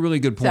make a really, really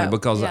good point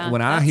because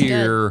when I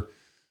hear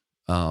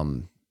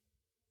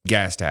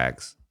gas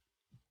tax,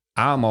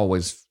 I'm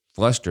always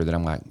flustered that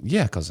I'm like,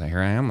 yeah, because here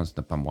I am.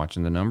 I'm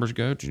watching the numbers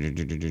go.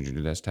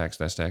 That's tax.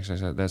 That's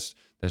 $2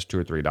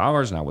 or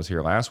 $3. And I was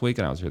here last week,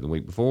 and I was here the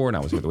week before, and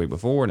I was here the week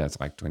before, and that's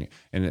like 20.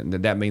 And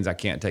that means I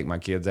can't take my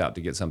kids out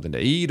to get something to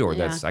eat, or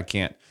I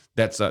can't.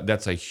 That's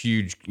a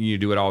huge. You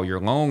do it all year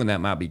long, and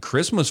that might be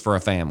Christmas for a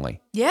family.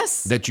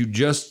 Yes. That you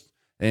just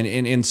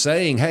in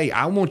saying, hey,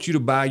 I want you to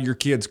buy your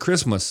kids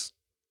Christmas,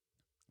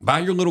 buy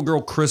your little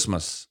girl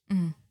Christmas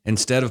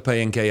instead of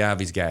paying Kay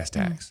Ivy's gas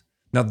tax.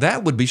 Now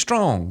that would be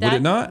strong, would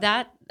it not?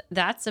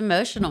 That's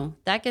emotional.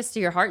 That gets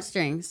to your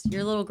heartstrings.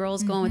 Your little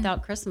girl's going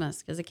without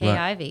Christmas because of Kay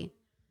Ivy.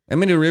 I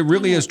mean, it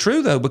really is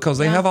true though, because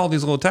they have all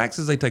these little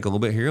taxes. They take a little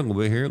bit here, a little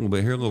bit here, a little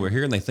bit here, a little bit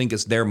here, and they think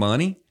it's their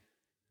money.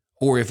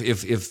 Or if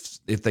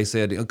they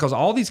said, because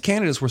all these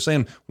candidates were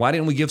saying, why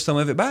didn't we give some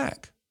of it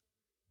back?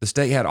 The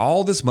state had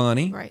all this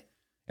money. Right.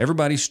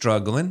 Everybody's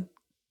struggling.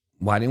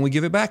 Why didn't we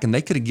give it back? And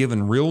they could have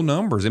given real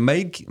numbers and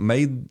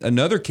made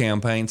another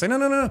campaign say,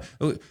 no,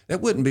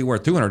 that wouldn't be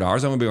worth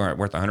 $200. That would be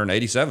worth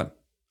 $187.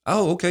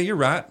 Oh, okay, you're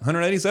right,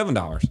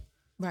 $187.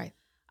 Right.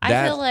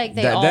 I feel like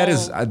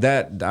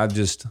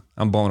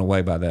I'm blown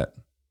away by that.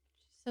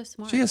 So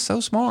smart. She is so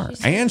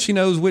smart, and she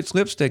knows which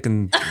lipstick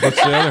and what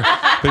the other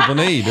people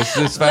need.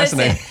 It's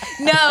fascinating.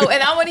 Listen, no,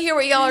 and I want to hear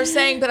what y'all are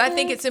saying, but I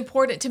think it's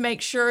important to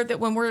make sure that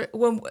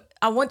when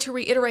I want to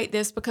reiterate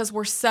this because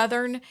we're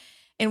Southern.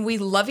 And we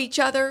love each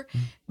other,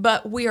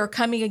 but we are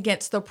coming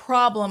against the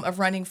problem of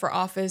running for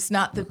office,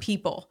 not the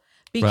people.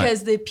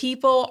 Because the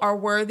people are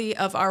worthy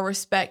of our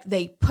respect.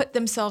 They put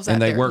themselves out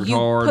there. And they worked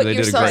hard. They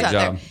did a great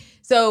job.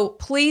 So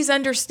please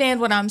understand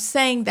when I'm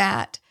saying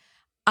that.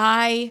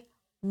 I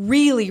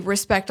really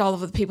respect all of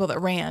the people that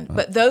ran.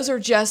 But those are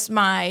just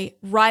my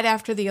right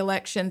after the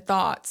election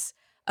thoughts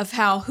of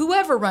how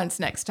whoever runs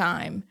next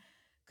time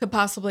could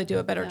possibly do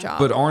a better job.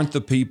 But aren't the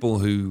people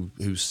who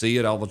see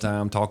it all the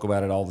time, talk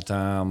about it all the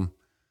time,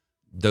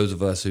 those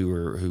of us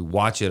who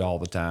watch it all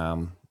the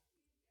time,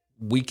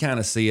 we kind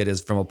of see it as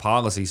from a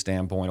policy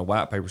standpoint, a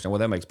white paper standpoint. Well,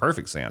 that makes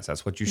perfect sense.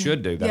 That's what you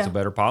should do. That's a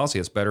better policy.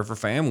 It's better for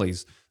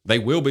families. They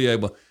will be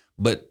able,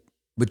 but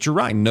you're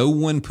right. No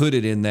one put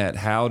it in that.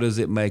 How does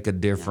it make a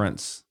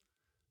difference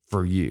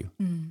for you?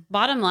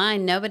 Bottom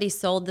line, nobody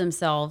sold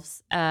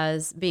themselves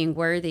as being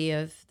worthy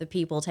of the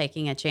people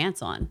taking a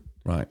chance on.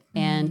 Right.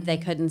 And they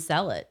couldn't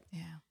sell it.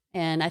 Yeah.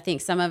 And I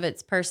think some of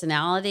it's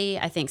personality.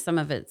 I think some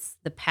of it's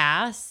the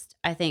past.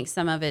 I think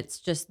some of it's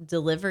just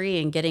delivery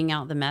and getting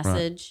out the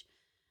message,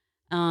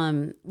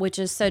 which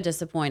is so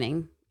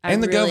disappointing.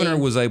 And the governor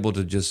was able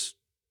to just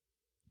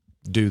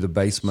do the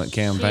basement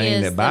campaign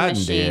is that the Biden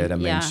machine, did. I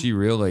mean, yeah. she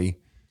really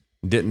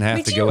didn't have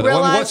But to you go with it.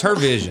 realize- What's her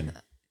vision?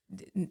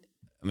 I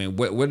mean,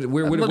 what did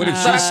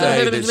she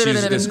say that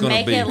she's it's going to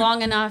Make be? it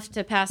long enough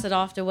to pass it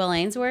off to Will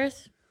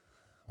Ainsworth.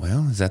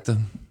 Well, is that the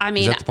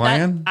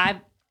plan?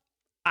 I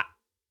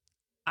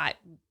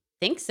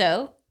think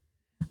so.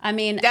 I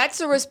mean, That's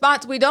the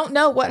response. We don't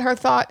know what her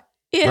thought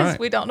is. Right.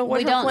 We don't know what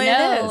we her don't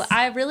plan know. is.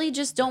 I really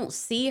just don't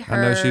see I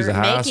know her she's a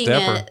high making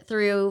stepper. it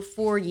through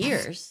 4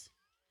 years.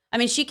 I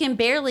mean, she can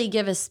barely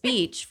give a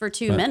speech for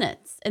 2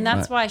 minutes. And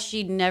that's why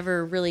she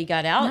never really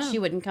got out. No. She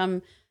wouldn't come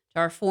to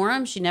our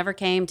forum. She never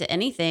came to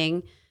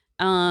anything.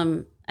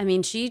 I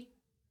mean,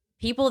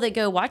 people that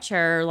go watch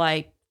her,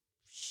 like,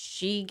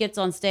 she gets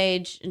on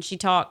stage and she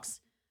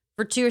talks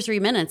for 2 or 3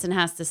 minutes and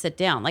has to sit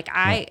down. Like,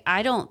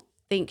 I don't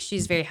think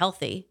she's very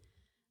healthy.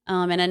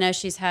 And I know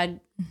she's had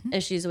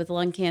issues with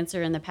lung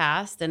cancer in the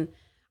past. And,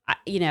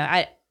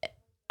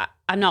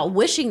 I'm not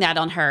wishing that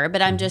on her,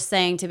 but I'm just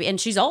saying and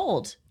she's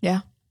old.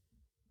 Yeah.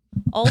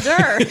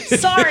 Older.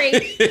 Sorry.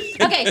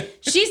 Okay.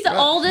 She's the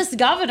oldest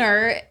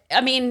governor.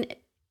 I mean,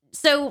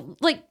 so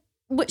like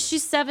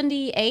she's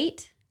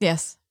 78.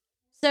 Yes.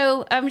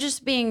 So I'm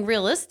just being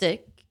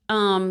realistic.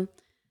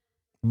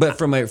 But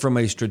from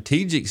a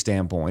strategic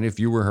standpoint, if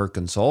you were her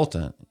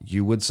consultant,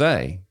 you would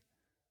say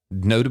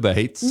no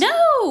debates.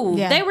 No,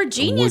 Yeah. they were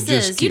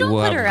geniuses. You don't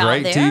we'll put have her out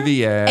great there.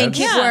 TV ads. And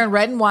keep Yeah. wearing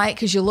red and white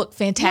because you look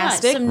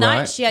fantastic. Yeah, some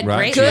nights she had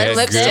great Good She had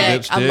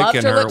lipstick. I loved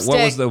and her What was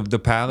lipstick. the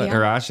palette? Yeah.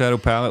 Her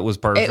eyeshadow palette was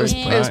perfect. It was,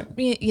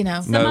 right?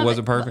 No, No, of it wasn't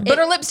it- perfect. but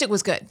her lipstick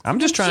was good. I'm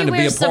just trying to be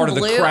a wears part some of the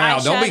blue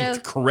crowd. Don't eyeshadow.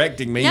 be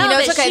correcting me. No, know,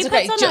 it's but okay, she it's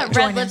okay. puts on that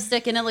Join red in.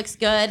 lipstick and it looks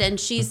good. And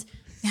she's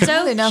I so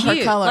really know her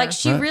cute. color. Like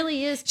she Right.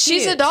 really is.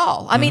 She's a cute.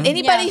 doll. I mean,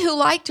 anybody Yeah. who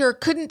liked her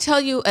couldn't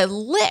tell you a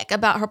lick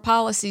about her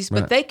policies, but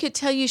Right. they could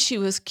tell you she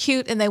was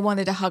cute and they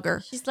wanted to hug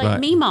her. She's like Right.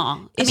 Meemaw. I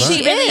And mean,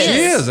 she really is.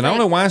 She is, and I don't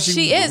know why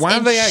She is. Why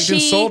and do they act she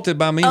insulted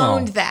by me?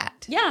 Owned that.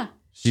 Yeah,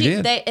 She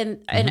did. They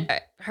and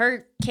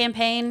her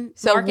campaign.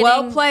 So marketing,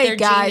 well played, they're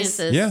guys.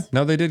 geniuses. Yeah,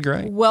 no, they did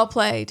great. Well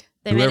played.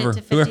 They made Whoever it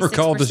to 56%. whoever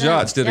called the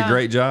shots did a Yeah.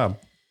 great job.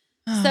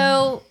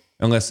 So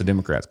Unless the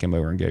Democrats came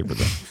over and gave her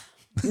the.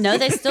 no,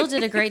 they still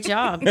did a great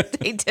job.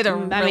 They did a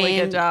I really mean,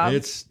 good job.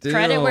 It's still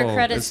Credit where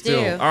credit's it's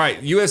still- due. All right,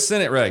 U.S.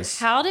 Senate race.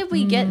 How did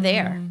we get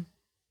there?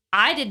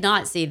 I did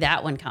not see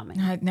that one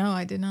coming. No,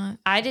 I did not.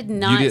 I did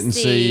not. You didn't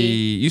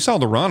see. You saw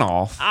the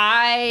runoff.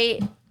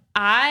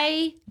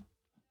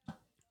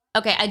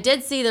 Okay, I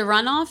did see the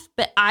runoff,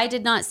 but I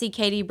did not see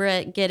Katie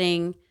Britt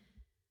getting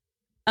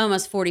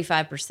almost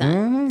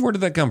 45%. Where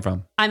did that come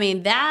from? I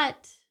mean, that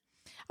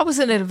I was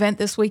at an event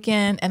this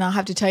weekend, and I'll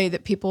have to tell you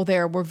that people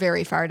there were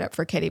very fired up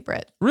for Katie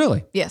Britt.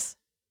 Really? Yes.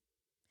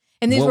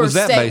 And these What were was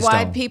that based on?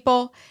 statewide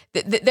people.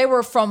 They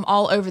were from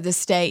all over the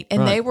state,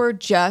 and Right. they were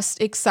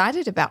just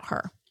excited about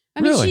her.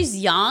 I mean, Really? she's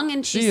young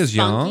and She she's is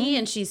young. funky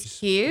and she's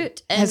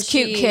cute and Has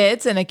cute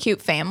kids and a cute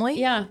family.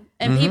 Yeah,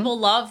 and people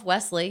love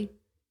Wesley.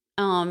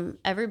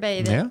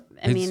 Everybody that Yeah,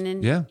 I mean,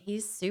 and yeah.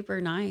 he's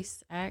super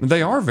nice. Actually.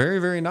 They are very,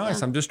 very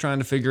nice. I'm just trying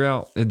to figure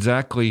out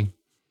exactly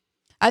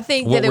I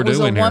think What that we're it was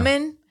a doing here.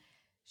 woman.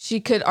 She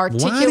could why do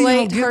y'all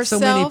articulate give so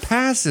many herself.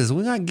 passes.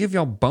 We gotta give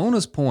y'all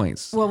bonus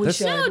points. Well, we That's-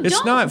 should. No, It's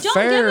don't, not don't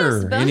fair give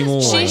us bonus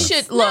anymore. She points.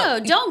 should- No,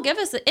 look. don't give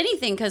us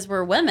anything because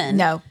we're women.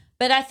 No.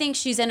 But I think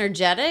she's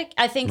energetic.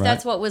 I think Right.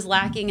 that's what was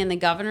lacking in the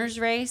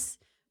governor's race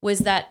was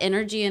that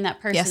energy and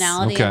that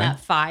personality Okay. and that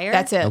fire.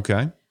 That's it.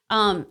 Okay.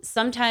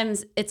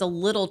 Sometimes it's a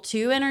little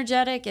too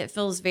energetic. It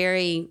feels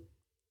very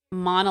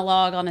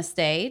monologue on a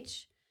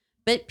stage,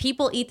 but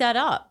people eat that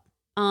up.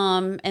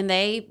 And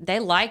they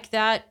like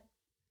that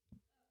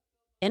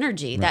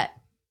energy, that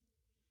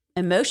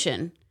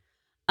emotion.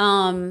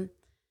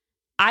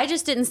 I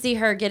just didn't see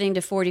her getting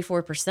to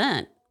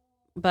 44%,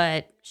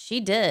 but she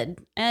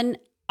did. And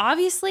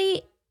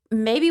obviously,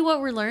 maybe what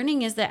we're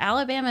learning is that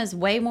Alabama is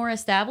way more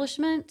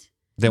establishment.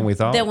 Than we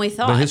thought.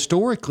 But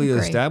historically,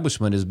 Agree.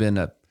 establishment has been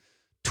a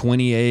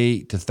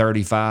 28 to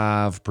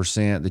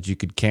 35% that you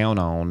could count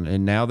on,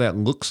 and now that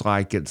looks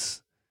like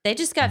it's They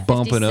just got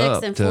Bumping 56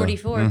 up and to-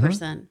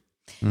 44%.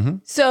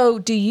 So,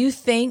 do you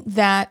think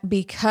that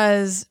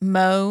because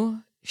Mo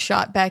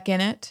shot back in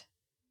it,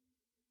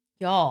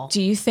 Y'all,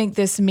 do you think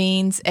this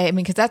means? I mean,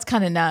 because that's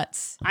kind of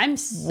nuts. I'm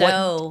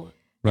so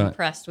Right.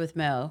 impressed with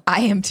Mo.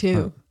 I am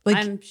too. Like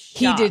I'm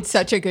he did shocked.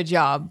 such a good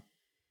job.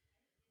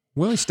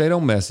 Well, he stayed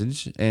on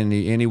message, and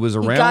he was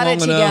around got long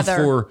it enough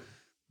together. for,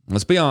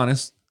 let's be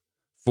honest,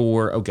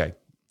 okay,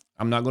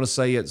 I'm not going to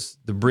say it's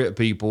the Brit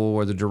people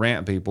or the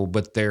Durant people,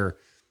 but they're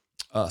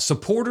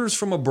supporters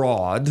from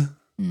abroad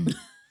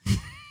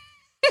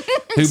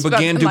who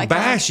began to like that.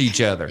 bash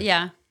each other.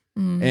 Yeah.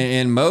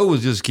 And Mo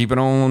was just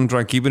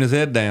keeping his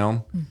head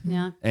down.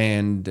 Yeah.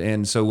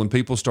 And so when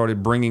people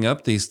started bringing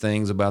up these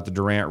things about the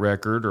Durant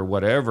record or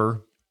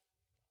whatever,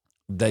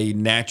 they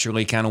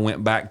naturally kind of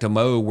went back to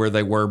Mo where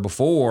they were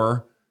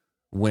before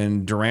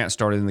when Durant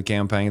started in the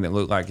campaign that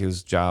looked like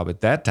his job at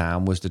that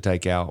time was to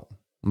take out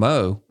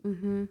Mo.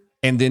 Mm-hmm.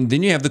 And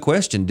then you have the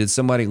question, did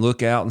somebody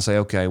look out and say,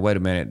 okay, wait a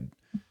minute,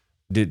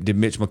 did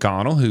Mitch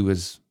McConnell, who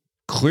is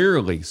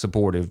clearly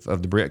supportive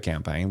of the Brit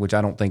campaign, which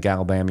I don't think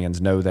Alabamians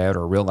know that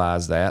or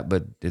realize that,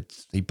 but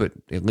he put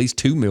at least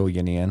 $2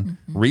 million in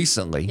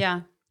recently.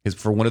 Yeah. Is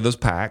for one of those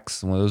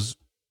PACs, one of those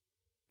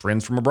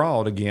friends from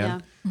abroad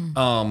again.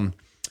 Yeah.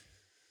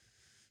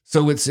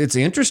 So it's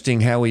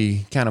interesting how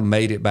he kind of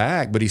made it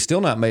back, but he's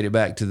still not made it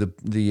back to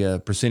the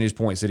percentage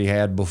points that he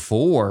had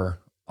before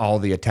all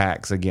the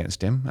attacks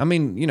against him. I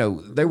mean,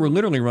 they were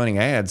literally running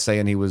ads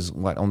saying he was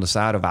on the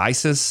side of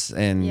ISIS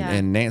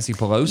and Nancy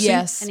Pelosi.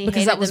 Yes, And he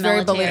because hated that was the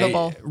very military.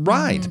 believable.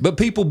 Right. But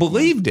people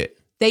believed it.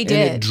 They And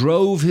did. it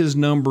drove his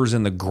numbers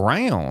in the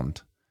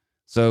ground.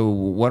 So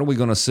what are we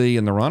going to see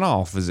in the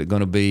runoff? Is it going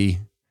to be,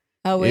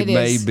 Oh, it it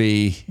may is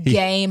be,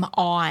 game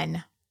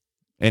on.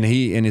 and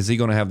is he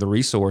going to have the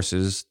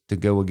resources to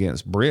go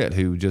against Britt,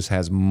 who just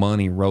has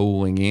money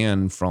rolling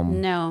in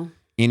from No.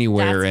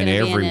 anywhere That's and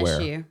gonna be everywhere?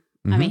 An issue.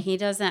 I mean, he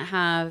doesn't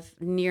have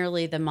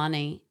nearly the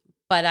money,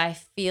 but I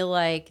feel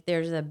like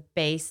there's a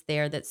base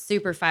there that's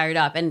super fired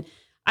up. And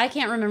I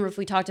can't remember if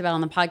we talked about it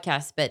on the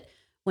podcast, but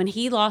when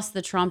he lost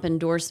the Trump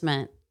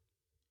endorsement,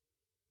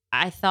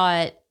 I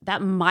thought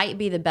that might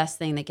be the best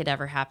thing that could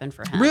ever happen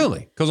for him. Really?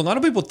 Because a lot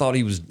of people thought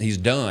he's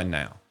done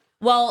now.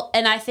 Well,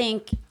 and I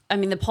think,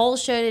 the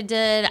polls showed it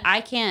did.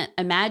 I can't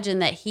imagine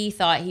that he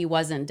thought he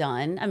wasn't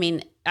done. I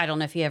mean, I don't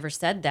know if he ever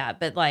said that,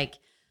 but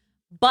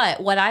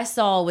what I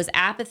saw was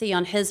apathy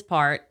on his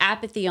part,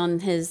 apathy on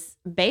his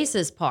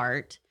base's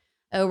part.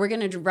 Oh, we're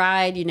going to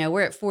ride,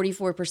 we're at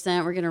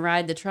 44%. We're going to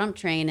ride the Trump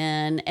train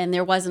in. And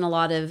there wasn't a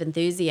lot of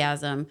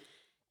enthusiasm.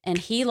 And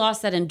he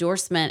lost that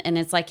endorsement. And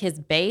it's like his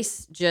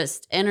base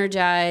just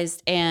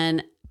energized.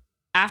 And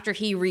after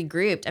he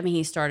regrouped,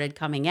 he started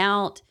coming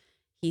out.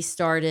 He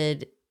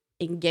started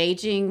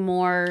engaging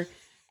more.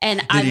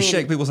 And Did he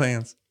shake people's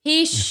hands?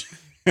 He still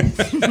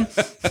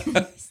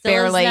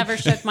Barely. has never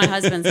shook my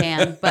husband's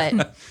hand,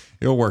 but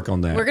He'll work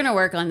on that. we're going to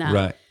work on that.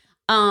 Right.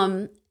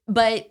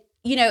 But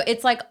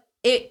it's like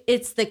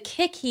it's the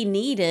kick he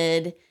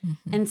needed,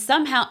 and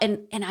somehow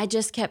and I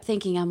just kept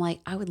thinking, I'm like,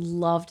 I would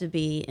love to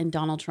be in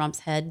Donald Trump's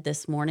head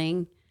this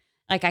morning.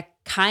 Like, I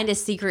kind of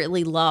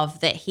secretly love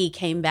that he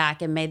came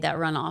back and made that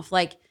runoff.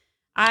 Like,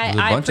 There's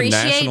a I bunch of appreciate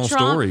national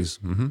Trump, stories.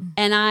 Mm-hmm.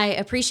 and I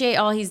appreciate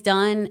all he's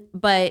done,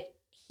 but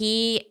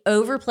he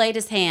overplayed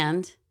his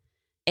hand,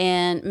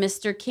 and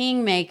Mr.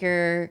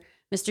 Kingmaker,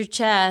 Mr.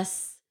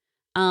 Chess,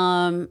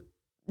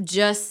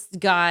 just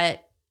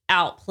got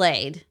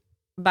outplayed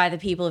by the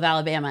people of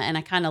Alabama, and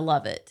I kind of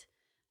love it.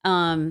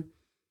 So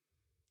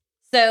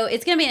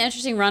it's going to be an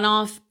interesting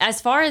runoff.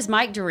 As far as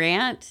Mike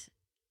Durant,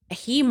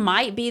 he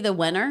might be the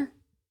winner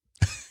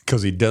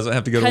Because he doesn't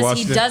have to go to because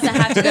Washington. he doesn't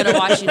have to go to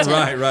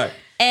Washington. Right.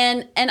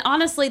 And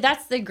honestly,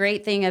 that's the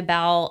great thing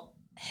about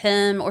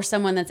him or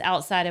someone that's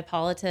outside of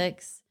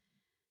politics.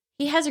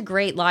 He has a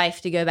great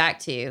life to go back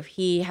to.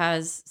 He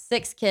has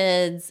 6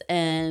 kids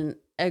and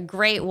a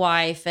great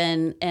wife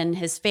and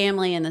his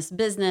family and this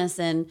business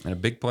and In a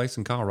big place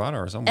in Colorado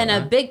or somewhere. a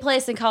right? big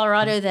place in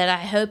Colorado that I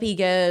hope he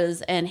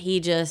goes and he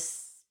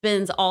just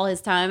spends all his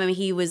time.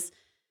 He was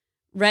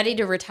ready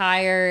to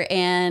retire,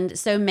 and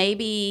so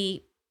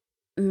maybe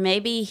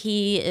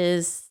he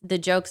is the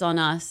joke's on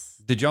us.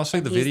 Did y'all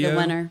see the he's the video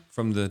winner.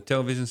 from the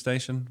television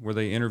station where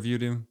they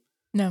interviewed him,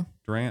 No.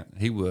 Durant?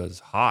 He was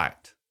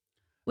hot.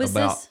 Was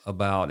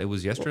about it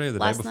was yesterday or the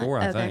day Last night? before,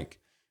 I Okay. think.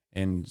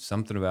 And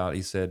something about,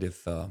 he said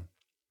if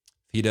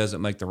he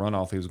doesn't make the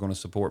runoff, he was going to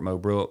support Mo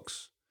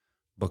Brooks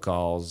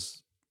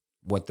because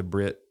what the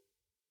Brit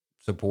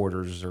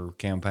supporters or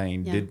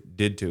campaign Yeah.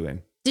 did to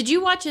him. Did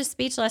you watch his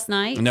speech last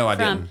night? No, I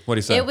didn't.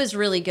 What'd he say? It was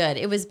really good.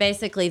 It was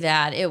basically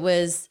that. It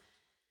was,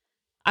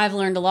 I've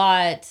learned a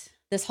lot.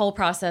 This whole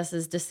process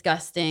is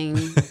disgusting.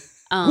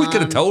 We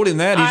could have told him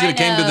that. He I should have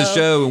came to the know.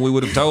 show and we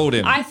would have told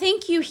him. I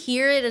think you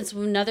hear it. It's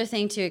another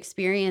thing to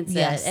experience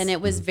Yes. it. And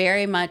it was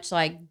very much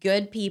like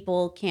good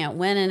people can't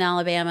win in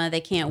Alabama.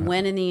 They can't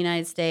win in the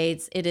United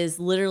States. It is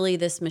literally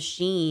this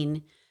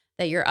machine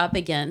that you're up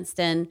against.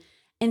 And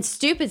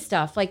stupid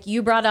stuff. Like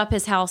you brought up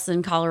his house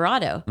in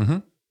Colorado. Mm-hmm.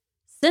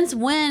 Since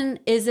when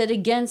is it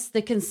against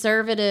the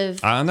conservative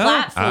I know.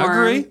 platform I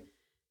agree.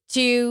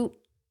 to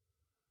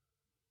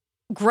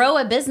grow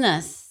a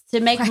business,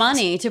 to make Right.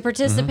 money, to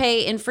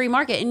participate Mm-hmm. in free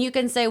market? And you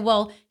can say,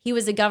 well, he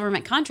was a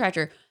government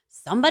contractor.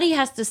 Somebody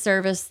has to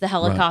service the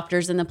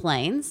helicopters and the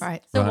planes.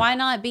 Right. So Right. why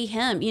not be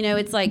him?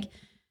 It's like,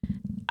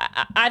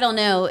 I don't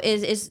know.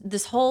 Is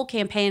this whole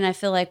campaign, I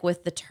feel like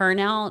with the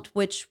turnout,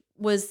 which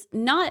was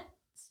not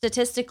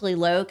statistically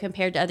low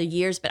compared to other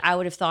years, but I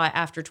would have thought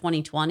after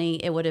 2020,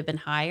 it would have been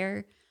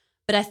higher.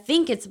 But I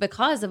think it's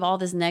because of all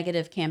this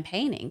negative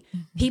campaigning.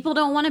 People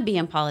don't want to be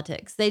in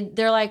politics.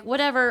 They're like,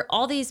 whatever,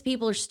 all these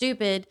people are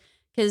stupid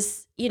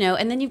because,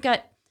 and then you've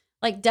got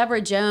like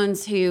Deborah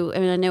Jones, who,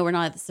 I know we're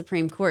not at the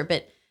Supreme Court,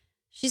 but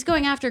she's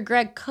going after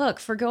Greg Cook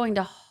for going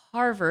to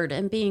Harvard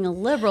and being a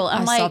liberal.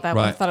 I saw that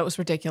one. I thought it was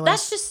ridiculous.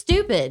 That's just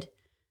stupid.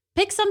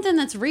 Pick something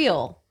that's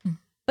real.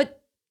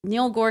 But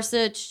Neil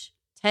Gorsuch,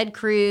 Ted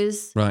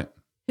Cruz. Right.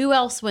 Who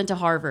else went to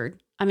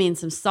Harvard? I mean,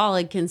 some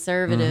solid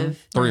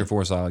conservative. 3 or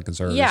 4 solid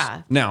conservatives.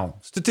 Yeah. Now,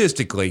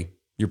 statistically,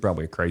 you're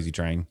probably a crazy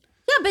train.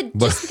 Yeah, but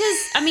just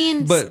because, I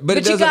mean. But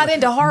you got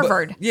into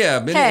Harvard.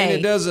 And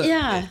it doesn't.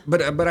 Yeah.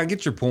 But I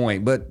get your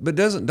point. But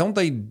don't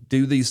they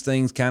do these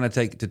things kind of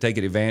take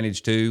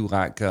advantage too?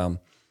 Like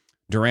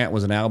Durant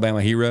was an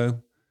Alabama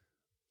hero.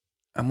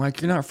 I'm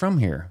like, you're not from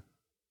here.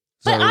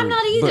 But I'm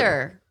not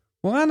either.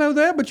 Well, I know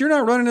that, but you're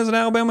not running as an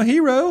Alabama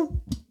hero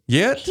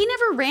yet. He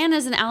never ran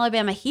as an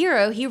Alabama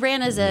hero. He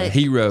ran as a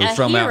hero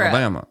from hero.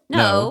 Alabama.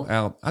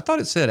 No. I thought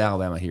it said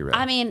Alabama hero.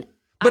 I mean.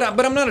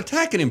 But I'm not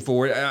attacking him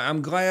for it.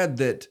 I'm glad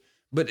that.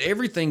 But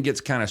everything gets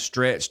kind of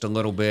stretched a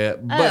little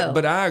bit.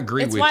 But I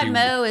agree with you. It's why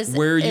Mo is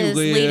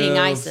leading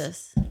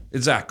ISIS.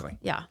 Exactly.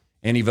 Yeah.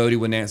 And he voted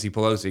with Nancy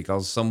Pelosi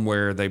because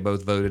somewhere they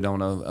both voted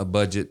on a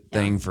budget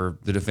thing for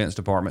the Defense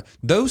Department.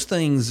 Those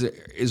things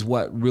is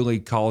what really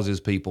causes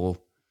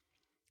people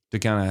to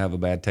kind of have a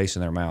bad taste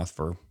in their mouth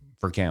for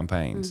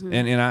campaigns. Mm-hmm.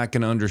 And I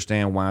can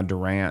understand why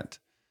Durant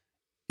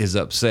is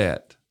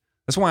upset.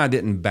 That's why I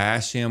didn't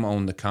bash him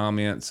on the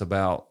comments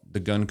about the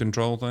gun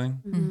control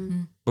thing.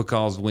 Mm-hmm.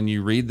 Because when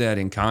you read that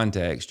in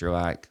context, you're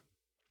like,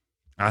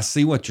 I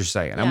see what you're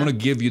saying. Yeah. I'm going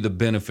to give you the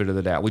benefit of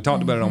the doubt. We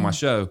talked about it on my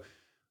show,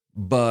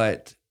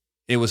 but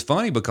it was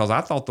funny because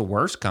I thought the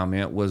worst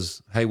comment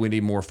was, hey, we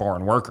need more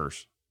foreign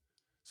workers.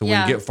 So when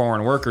you get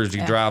foreign workers,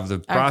 you drive the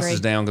prices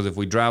down, because if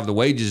we drive the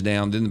wages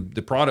down, then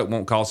the product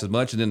won't cost as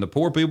much, and then the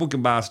poor people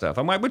can buy stuff.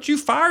 I'm like, but you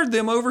fired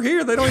them over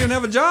here. They don't even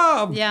have a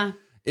job. Yeah.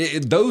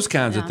 Those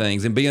kinds of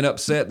things, and being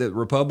upset that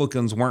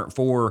Republicans weren't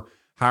for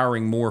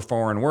hiring more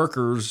foreign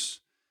workers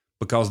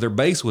because their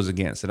base was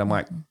against it. I'm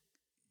like,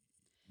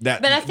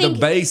 but I think the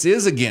base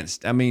is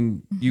against. I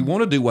mean, you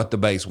want to do what the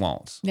base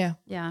wants. Yeah.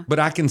 Yeah. But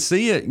I can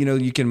see it.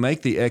 You can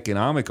make the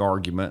economic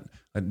argument.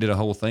 I did a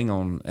whole thing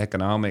on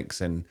economics,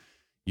 and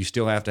you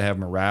still have to have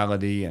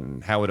morality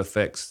and how it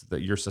affects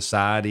your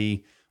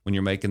society when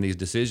you're making these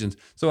decisions.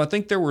 So I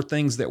think there were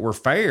things that were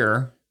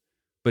fair,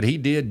 but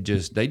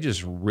they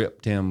just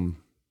ripped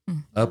him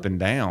up and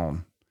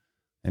down.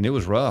 And it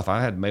was rough.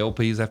 I had mail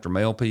piece after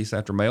mail piece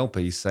after mail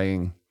piece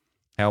saying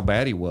how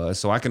bad he was.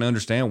 So I can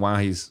understand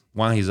why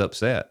he's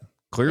upset.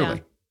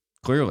 Clearly.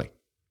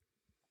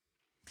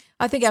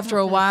 I think after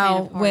a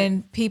while,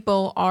 when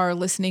people are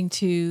listening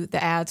to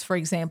the ads, for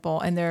example,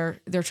 and they're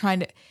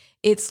trying to,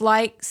 it's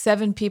like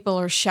 7 people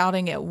are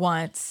shouting at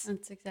once.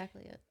 That's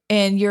exactly it.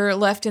 And you're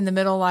left in the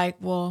middle like,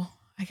 well,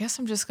 I guess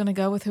I'm just going to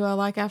go with who I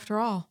like after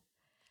all.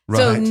 Right.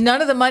 So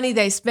none of the money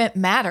they spent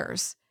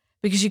matters.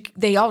 Because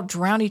they all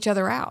drown each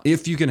other out.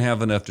 If you can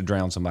have enough to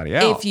drown somebody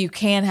out. If you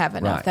can have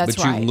enough, right. That's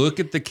but right. But you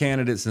look at the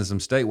candidates in some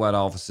statewide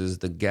offices,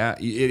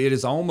 it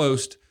is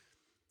almost,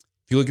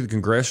 if you look at the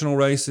congressional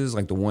races,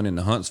 like the one in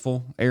the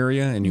Huntsville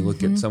area, and you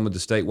look at some of the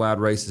statewide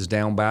races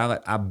down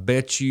ballot, I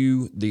bet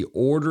you the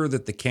order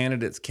that the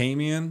candidates came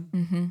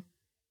in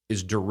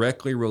is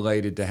directly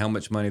related to how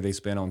much money they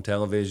spent on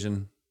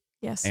television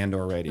and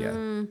or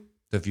radio.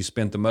 So if you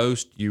spent the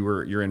most,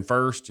 you're in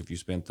first. If you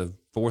spent the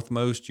fourth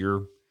most,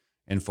 you're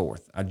in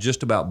fourth. I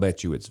just about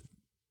bet you it's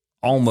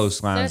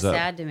almost lines up. So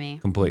sad to me.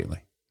 Completely.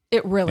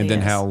 It really is.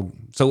 And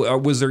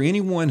then was there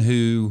anyone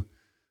who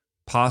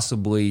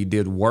possibly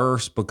did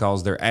worse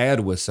because their ad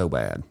was so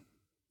bad?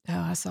 Oh,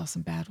 I saw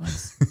some bad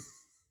ones.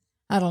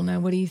 I don't know.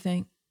 What do you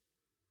think?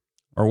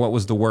 Or what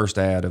was the worst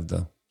ad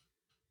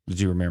did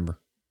you remember?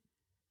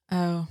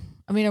 Oh,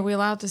 I mean, are we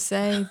allowed to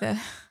say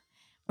that?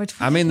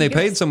 They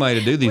paid somebody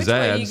to do these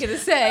ads. What are you going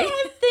to say?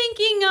 I'm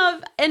thinking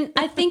of, and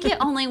I think it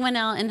only went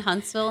out in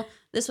Huntsville.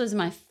 This was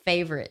my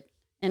favorite.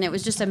 And it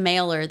was just a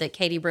mailer that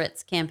Katie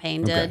Britt's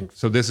campaign did. Okay.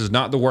 So this is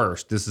not the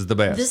worst. This is the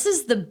best. This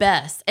is the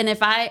best. And if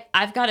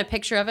I've got a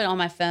picture of it on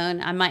my phone,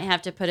 I might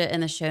have to put it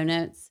in the show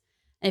notes.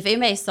 And if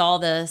anybody saw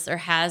this or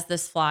has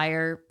this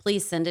flyer,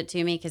 please send it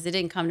to me because it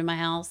didn't come to my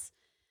house.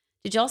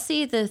 Did y'all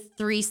see the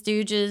Three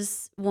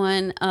Stooges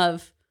one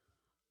of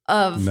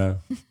No.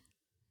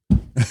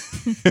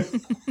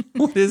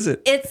 What is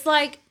it? It's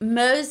like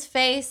Moe's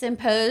face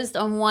imposed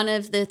on one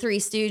of the Three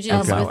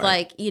Stooges with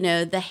like,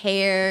 the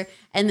hair,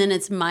 and then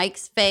it's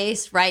Mike's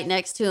face right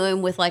next to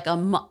him with like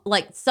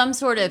some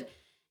sort of,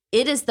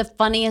 it is the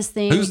funniest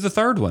thing. Who's the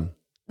third one?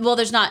 Well,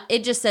 there's not,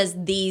 it just says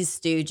These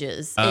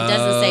Stooges. It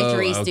doesn't say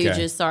Three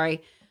Stooges,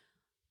 sorry.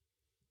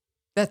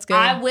 That's good.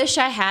 I wish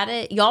I had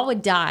it. Y'all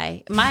would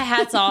die. My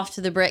hat's off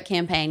to the Brit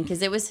campaign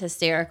because it was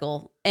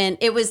hysterical, and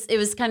it was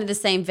kind of the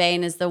same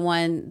vein as the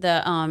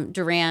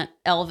Durant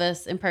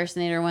Elvis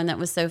impersonator one that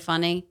was so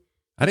funny.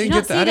 I didn't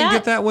get that. I didn't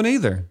get that one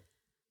either.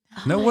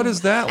 No, what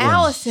is that one?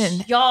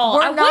 Allison, Y'all,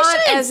 we're I wish not I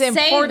had as saved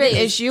important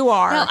these. as you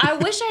are. No, I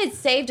wish I had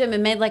saved them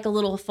and made like a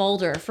little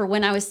folder for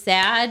when I was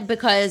sad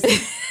because.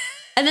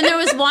 And then there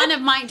was one of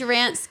Mike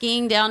Durant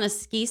skiing down a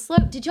ski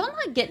slope. Did y'all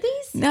not get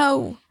these?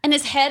 No. And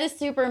his head is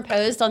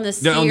superimposed on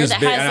this Yeah, skier on this that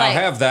big- has and like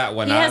I have that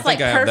one. He I has think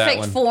like I have that perfect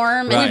one.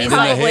 form, Right, and and he's then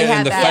like, the head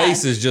and the that.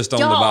 face is just on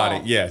the Y'all.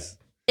 body. Yes.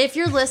 if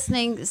you're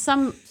listening,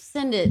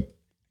 send it.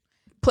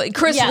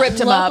 Chris ripped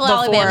him up Local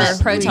before. Alabama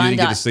at You didn't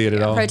get to see it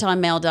at all?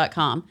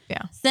 protonmail.com.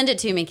 Yeah. Send it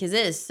to me because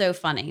it is so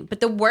funny.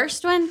 But the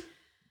worst one,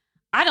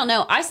 I don't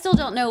know. I still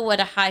don't know what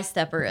a high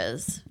stepper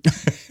is.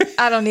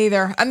 I don't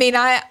either. I mean,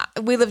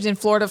 we lived in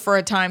Florida for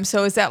a time.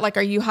 So is that like,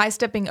 are you high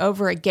stepping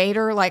over a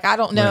gator? Like, I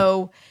don't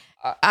know.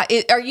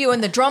 Are you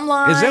in the drum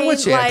line? Is that what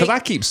you? Because Like, I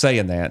keep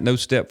saying that. No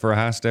step for a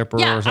high stepper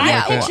Yeah, or something I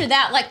like that. picture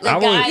that like the I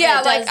would- guy Yeah,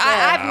 that like, does I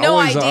have no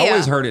I idea.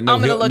 always heard it no I'm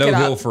gonna hill, look no it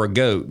hill up. for a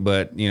goat,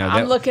 but you know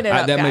I'm looking it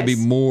up, that may be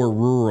guys. more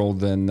rural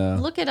than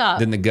Look it up.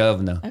 than the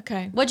governor.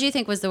 Okay. What do you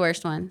think was the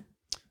worst one?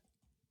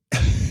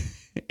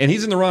 And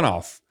he's in the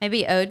runoff.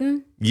 Maybe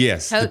Odin?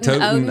 Yes, the Toten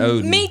Toten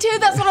Odin. Me too.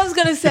 That's what I was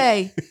going to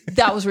say.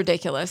 That was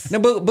ridiculous. No,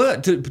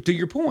 but to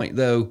your point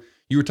though,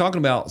 you were talking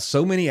about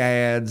so many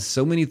ads,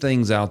 so many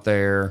things out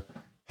there.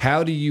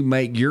 How do you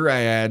make your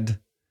ad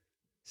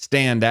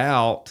stand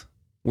out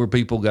where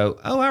people go,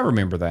 "Oh, I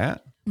remember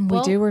that."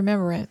 We do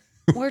remember it.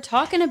 We're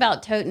talking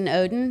about Toten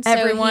Odin, so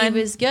Everyone- he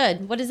was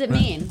good. What does it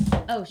mean?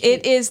 Oh, shoot.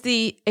 It is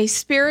a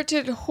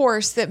spirited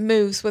horse that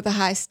moves with a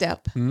high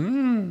step.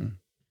 Mm.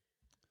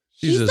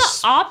 She's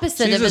the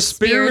opposite she's of a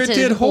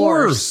spirited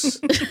horse.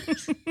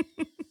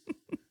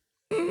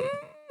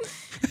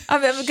 I'm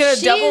going to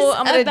She's double.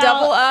 I'm going to about-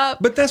 double up.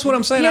 But that's what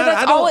I'm saying. Yeah, I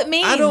that's don't, all it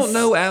means. I don't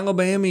know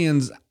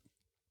Alabamians.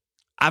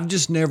 I've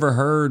just never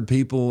heard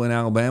people in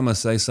Alabama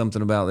say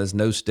something about there's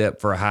no step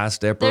for a high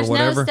stepper There's or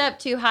whatever. no step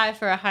too high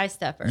for a high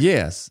stepper.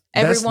 Yes.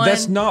 Everyone-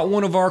 That's not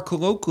one of our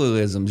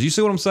colloquialisms. You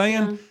see what I'm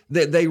saying?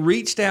 That they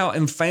reached out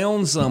and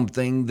found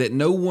something that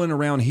no one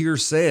around here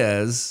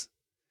says,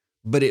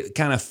 but it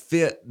kind of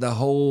fit the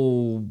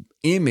whole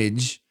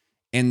image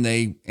and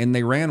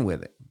they ran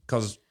with it.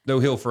 Because no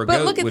hill for a But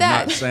goat look at would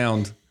that. not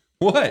sound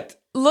what?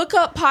 Look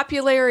up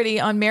popularity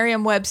on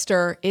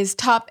Merriam-Webster is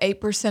top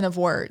 8% of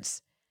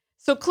words.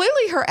 So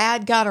clearly her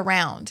ad got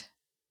around.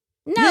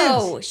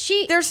 No,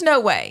 There's no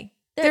way.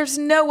 There's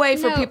no way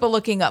for No. people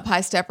looking up high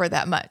stepper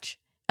that much.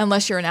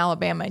 Unless you're in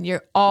Alabama and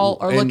you're all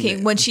are And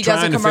looking when she does a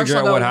trying to figure commercial.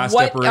 out Go, what high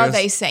what stepper are is?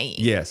 they saying?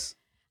 Yes.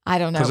 I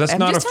don't know. Because that's I'm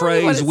not a just telling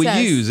you what phrase it we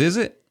says. use, is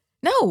it?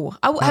 No,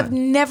 I've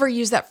never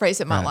used that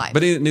phrase in my life.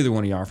 But neither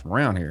one of y'all are from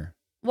around here.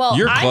 well,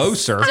 You're I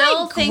closer.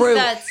 still I think grew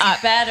that's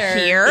up better.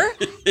 here,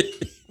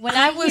 When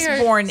I was hear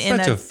born in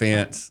Such a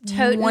offense.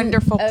 Toten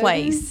wonderful Odin,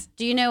 place.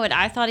 Do you know what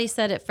I thought he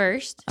said at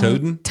first?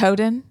 Toten?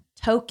 Toten.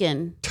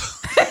 Token.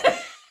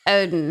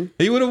 Odin.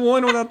 He would have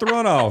won without the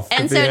runoff.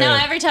 And if so he now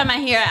had every time I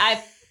hear it,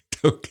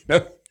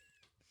 Token.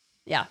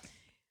 yeah.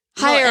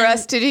 Hire Well, and-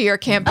 us to do your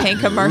campaign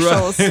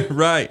commercials.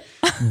 Right.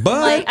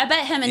 But Like, I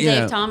bet him and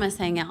Yeah. Dave Thomas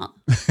hang out.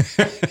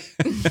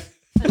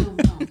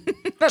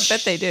 I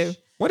bet they do.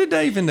 what did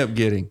Dave end up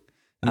getting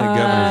in the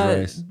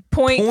governor's race?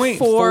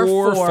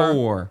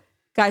 0.44.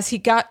 Guys, he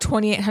got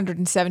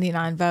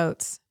 2,879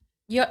 votes.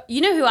 You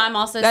know who I'm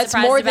also That's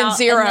surprised more than about?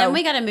 zero. And then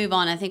we got to move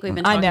on. I think we've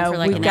been I talking know. for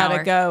like We've an got hour.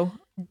 to go.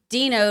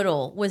 Dean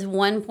Odell with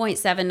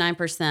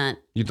 1.79%.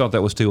 You thought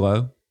that was too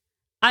low?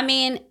 I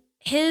mean,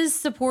 his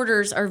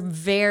supporters are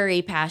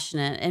very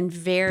passionate and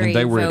very And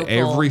they were vocal. at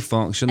every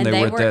function. And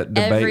They were at that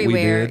debate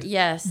everywhere. we did.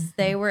 Yes,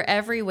 they were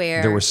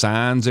everywhere. There were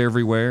signs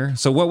everywhere.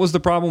 So what was the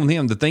problem with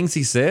him? The things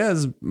he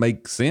says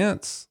make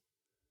sense.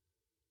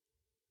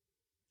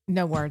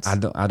 No words. I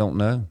don't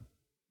know.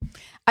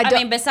 I don't.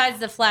 mean, besides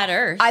the flat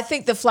Earth. I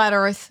think the flat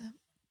Earth.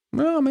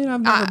 Well, I mean,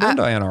 I've never been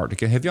to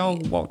Antarctica. Have y'all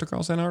walked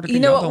across Antarctica?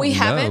 You know Y'all what? We don't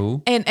haven't,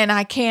 know. and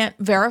I can't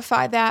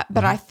verify that,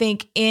 but I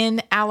think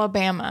in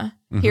Alabama,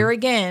 here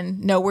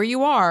again, know where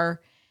you are.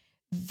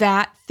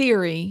 That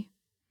theory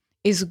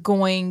is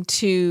going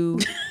to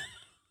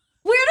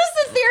Where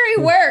does the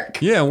theory work?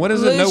 Yeah, what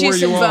does it lose know you where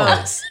some you are?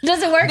 votes.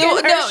 Does it work No,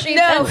 in no, Hershey,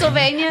 no.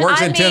 Pennsylvania?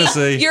 Works in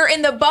Tennessee. You're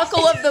in the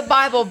buckle of the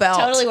Bible Belt.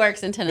 Totally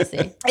works in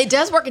Tennessee. It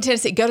does work in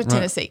Tennessee. Go to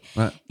Tennessee.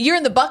 right. You're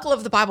in the buckle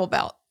of the Bible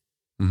Belt.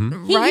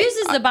 He Right?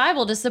 uses the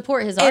Bible to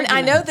support his And argument.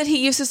 I know that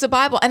he uses the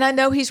Bible, and I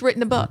know he's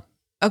written a book.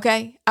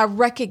 Okay, I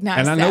recognize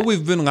And I that. know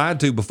we've been lied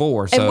to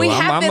before, so and we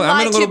have I'm been in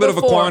lied a little to bit of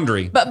a before,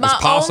 quandary. But my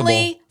it's possible.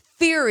 only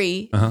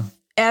theory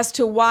as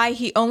to why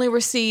he only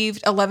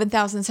received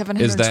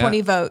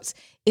 11,720 votes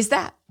is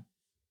that.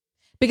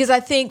 Because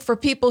I think for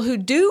people who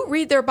do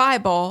read their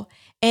Bible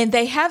and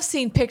they have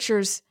seen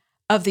pictures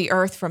of the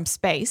earth from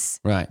space,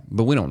 Right,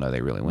 but we don't know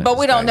they really went. but to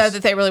we don't know space.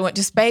 that they really went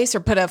to space or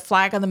put a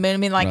flag on the moon. I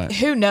mean, like, Right.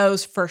 who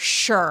knows for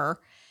sure?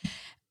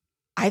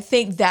 I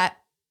think that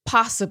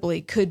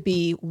possibly could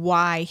be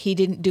why he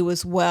didn't do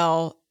as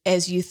well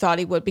as you thought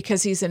he would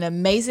because he's an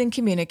amazing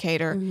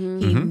communicator. Mm-hmm.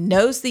 He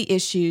knows the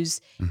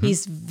issues.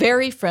 He's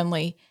very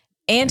friendly,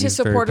 and his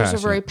he's very supporters are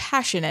very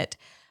passionate.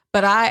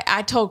 But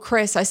I told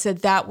Chris, I said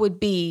that would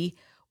be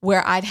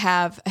where I'd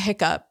have a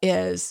hiccup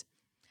is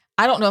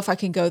I don't know if I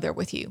can go there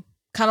with you.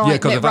 Kind of Yeah,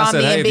 like because Mitt if I Romney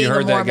said, hey, and have being you a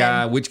heard that Mormon.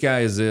 guy? Which guy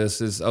is this?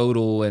 It's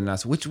Odell. And I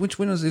said, which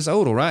one is this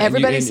Odell, right?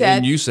 Everybody and said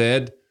and you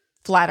said,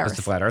 Flat that's Earth.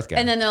 the Flat Earth guy.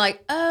 And then they're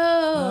like,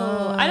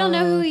 I don't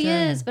know who he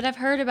okay. is, but I've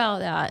heard about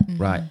that.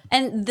 right.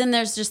 And then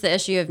there's just the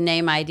issue of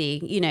name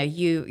ID. You know,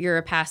 you're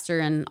a pastor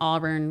in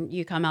Auburn,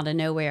 you come out of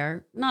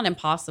nowhere. Not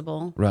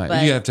impossible. Right.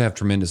 But, You have to have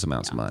tremendous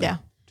amounts of money Yeah.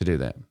 to do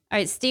that. all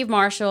right, Steve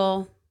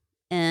Marshall,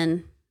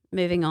 and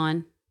moving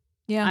on.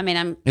 Yeah. I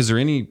mean, Is there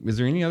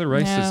any other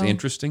race that's No.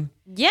 interesting?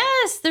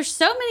 yes, there's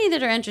so many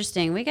that are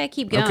interesting. We got to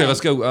keep going. Okay, let's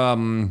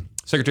go.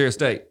 Secretary of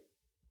State.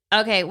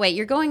 Okay, wait,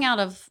 you're going out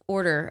of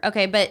order.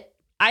 Okay, but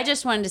I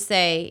just wanted to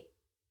say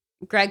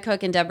Greg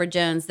Cook and Deborah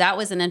Jones, that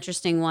was an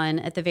interesting one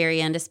at the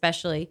very end,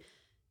 especially.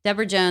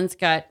 Deborah Jones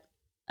got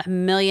 $1.5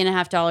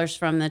 million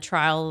from the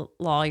trial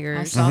I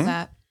lawyers. saw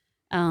that.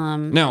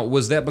 Now,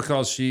 was that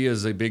because she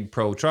is a big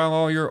pro trial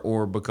lawyer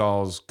or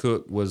because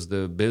Cook was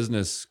the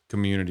business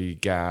community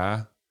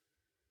guy?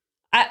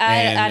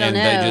 I don't know.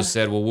 And they just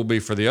said, well, we'll be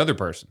for the other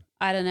person.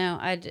 I don't know.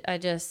 I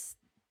just.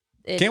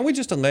 Can't we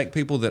just elect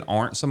people that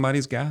aren't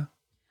somebody's guy?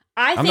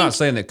 I'm I'm not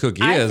saying that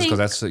Cook I is think-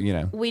 because that's, you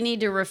know. we need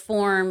to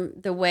reform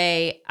the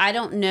way. I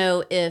don't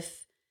know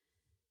if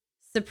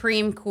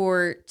Supreme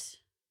Court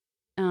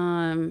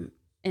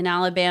in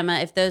Alabama,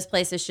 if those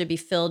places should be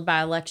filled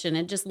by election.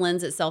 It just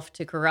lends itself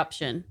to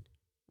corruption.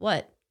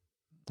 What?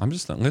 I'm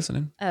just not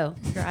listening. Oh,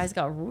 your eyes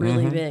got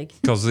really big.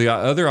 Because the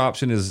other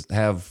option is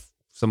have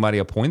somebody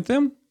appoint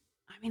them.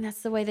 I mean,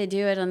 that's the way they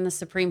do it on the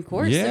Supreme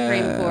Court. Yeah,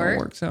 Supreme Court. it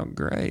works out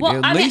great. Well,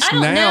 At I mean, least I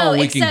don't now know,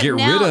 we can except get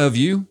now- rid of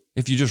you.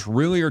 If you just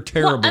really are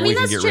terrible, Well, I mean, we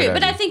can that's get true, rid of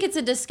but you. I think it's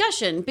a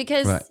discussion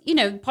because, Right. you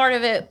know, part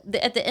of it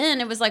at the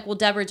end, it was like, well,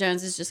 Deborah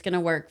Jones is just going to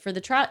work for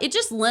the trial. It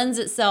just lends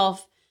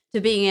itself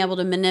to being able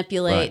to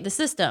manipulate Right. the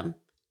system.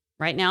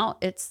 Right now,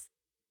 it's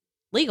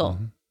legal,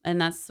 Mm-hmm. and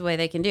that's the way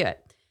they can do it.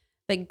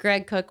 But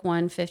Greg Cook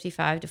won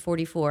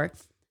 55-44.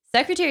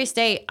 Secretary of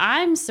State,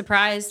 I'm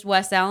surprised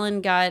Wes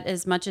Allen got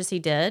as much as he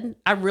did.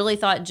 I really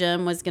thought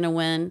Jim was going to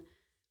win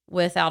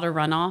without a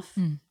runoff.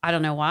 I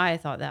don't know why I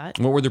thought that.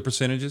 What were the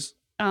percentages?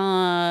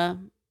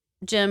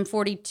 Jim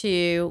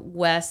 42,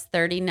 Wes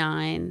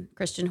 39,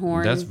 Christian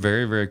Horn. That's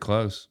very, very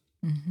close.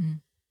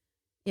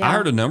 yeah. I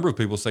heard a number of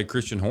people say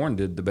Christian Horn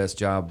did the best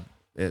job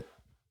at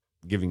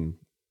giving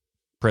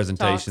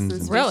presentations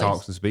and and Really?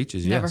 talks and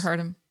speeches. Never Yes. heard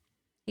him.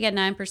 He got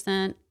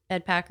 9%.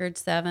 Ed Packard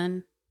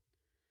 7.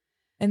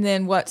 And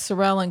then what?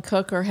 Sorrell and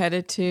Cook are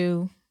headed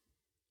to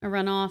A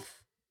runoff.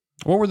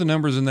 What were the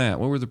numbers in that?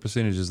 What were the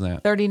percentages in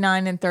that?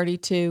 39 and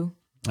 32.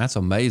 That's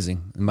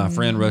amazing. And my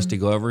friend Mm-hmm. Rusty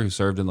Glover, who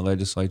served in the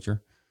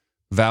legislature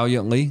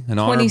valiantly and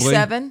honorably,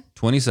 27.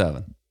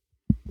 27.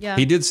 Yeah.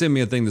 He did send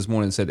me a thing this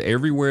morning that said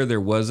everywhere there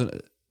wasn't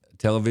a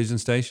television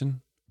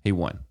station, he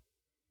won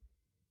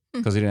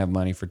because he didn't have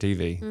money for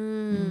TV.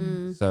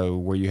 Mm. So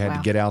where you had Wow.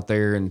 to get out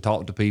there and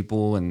talk to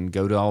people and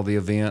go to all the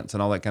events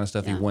and all that kind of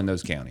stuff, Yeah. he won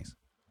those counties.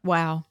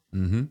 Wow.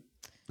 Mm-hmm.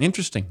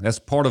 Interesting. That's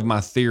part of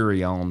my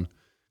theory on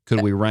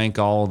could we rank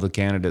all the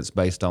candidates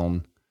based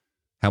on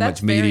how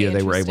That's much media very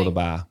they were able to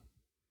interesting.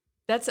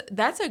 buy.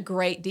 That's a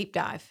great deep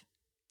dive.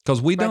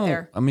 Because we Right don't,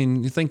 there. I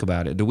mean, you think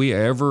about it. Do we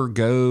ever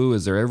go,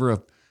 is there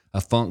ever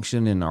a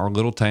function in our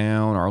little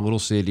town, our little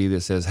city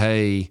that says,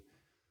 hey,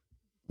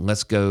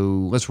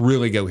 let's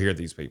really go hear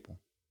these people?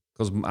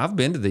 Because I've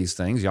been to these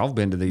things. Y'all have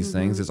been to these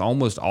things. It's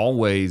almost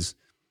always,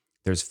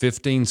 there's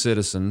 15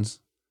 citizens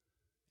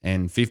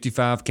and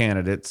 55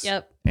 candidates.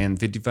 Yep. And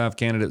 55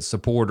 candidate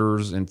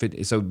supporters. And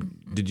 50, so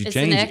did you It's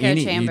change an echo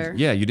any? chamber.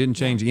 You didn't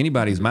change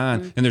anybody's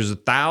mind. And there's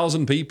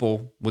 1,000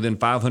 people within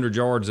 500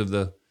 yards of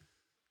the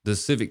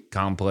civic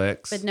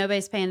complex. But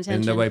nobody's paying attention.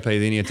 And nobody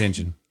pays any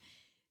attention.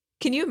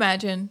 Can you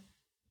imagine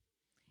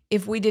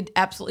if we did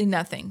absolutely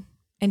nothing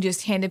and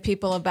just handed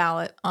people a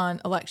ballot on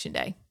election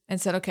day and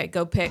said, okay,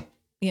 go pick,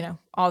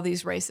 all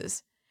these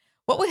races?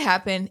 What would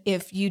happen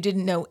if you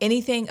didn't know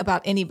anything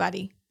about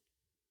anybody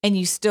and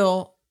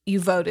you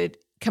voted,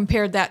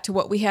 compared that to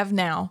what we have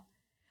now?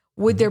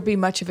 Would there be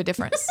much of a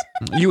difference?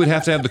 You would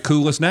have to have the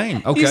coolest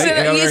name. Okay. You see what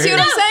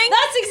I'm saying?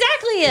 That's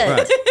exactly it.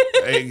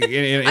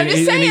 Right. I'm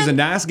just and he's a saying.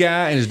 nice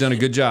guy and has done a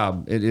good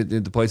job at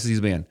the places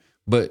he's been.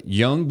 But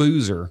young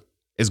Boozer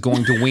is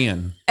going to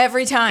win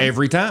Every time.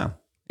 every time.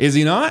 Is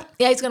he not?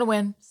 Yeah, he's going to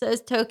win. So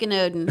is Token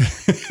Odin.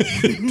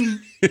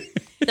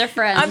 They're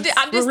friends.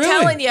 I'm just Really?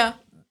 telling you,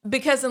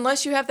 because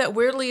unless you have that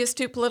weirdly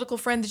astute political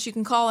friend that you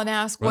can call and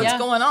ask what's Yeah.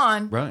 going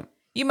on, Right.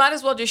 you might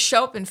as well just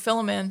show up and fill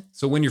them in.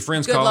 So when your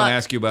friends Good call luck. and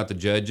ask you about the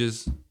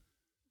judges,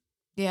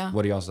 Yeah.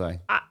 what do y'all say?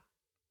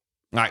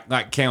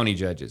 Like county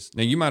judges.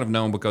 Now you might have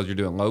known because you're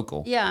doing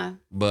local, yeah.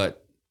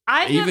 but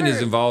I've even never,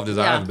 as involved as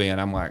yeah. I've been,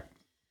 I'm like,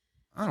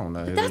 I don't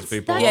know who That's- those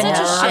people that's are. such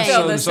a Yeah, I shame.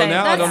 feel the So same.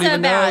 now I That's don't so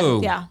even bad.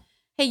 know. Yeah.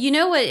 Hey, you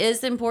know what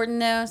is important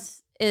though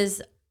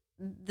is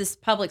this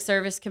public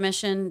service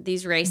commission,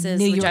 these races,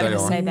 Knew you which were gonna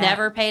I've say that.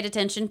 never paid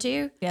attention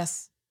to.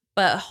 Yes.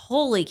 But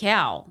holy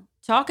cow,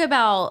 talk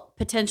about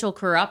potential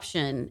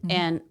corruption Mm-hmm.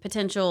 and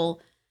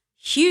potential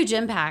huge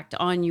impact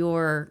on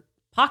your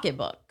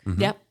pocketbook, Mhm.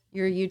 Yep.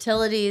 your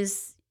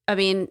utilities. I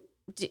mean,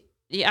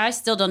 I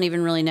still don't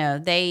even really know.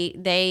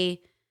 They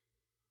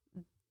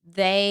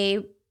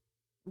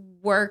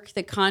work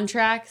the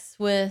contracts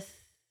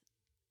with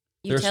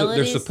They're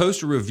utilities. supposed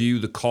to review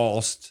the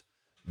cost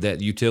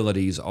that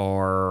utilities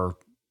are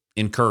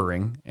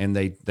incurring, and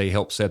they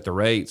help set the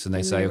rates, and they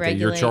And say, they okay,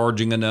 you're regulate.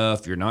 charging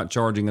enough, you're not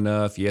charging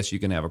enough. Yes, you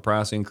can have a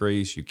price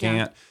increase, you Yeah.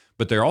 can't.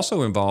 But they're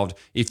also involved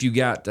if you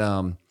got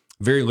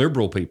very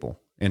liberal people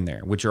in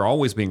there, which are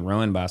always being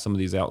run by some of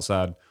these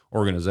outside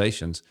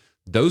organizations.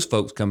 Those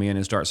folks come in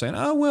and start saying,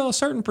 oh, well, a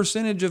certain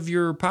percentage of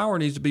your power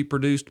needs to be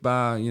produced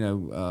by,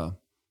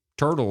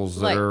 turtles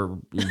that Like- are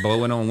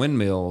blowing on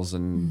windmills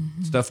and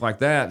stuff like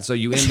that. So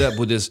you end up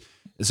with this.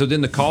 So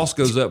then the cost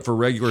goes up for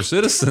regular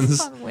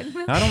citizens.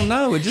 I don't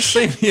know. It just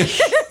seems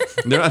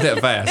they're not that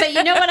fast. But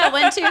you know what I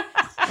went to?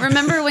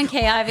 Remember when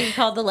Kay Ivey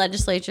called the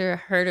legislature a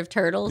herd of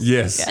turtles?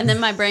 Yes. And then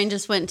my brain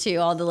just went to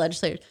all the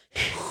legislators.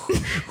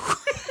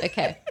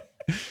 Okay.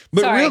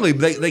 But Sorry. really,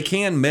 they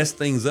can mess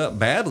things up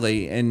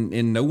badly, and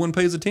no one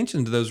pays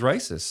attention to those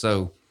races.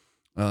 So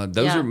Yeah.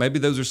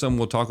 those are some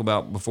we'll talk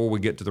about before we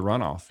get to the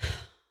runoff.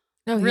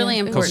 Oh, Really yeah.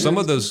 important. Because some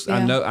of those,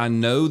 Yeah. I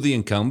know the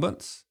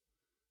incumbents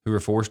who are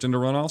forced into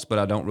runoffs, but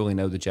I don't really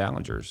know the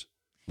challengers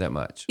that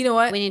much. You know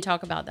what? We need to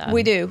talk about that.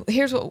 We do.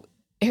 Here's what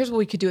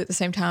we could do at the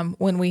same time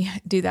when we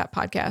do that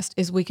podcast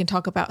is we can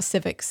talk about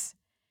civics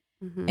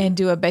Mhm. and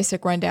do a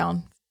basic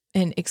rundown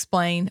and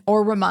explain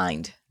or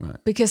remind. Right.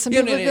 Because some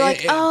Yeah, people would be and-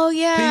 like, and oh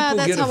yeah, People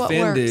that's get how it works.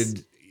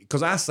 offended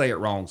because I say it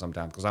wrong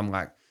sometimes because I'm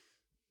like,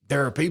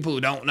 there are people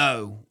who don't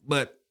know,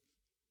 but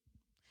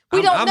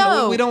We don't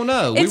know. We don't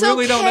know. It's we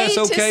really don't know. It's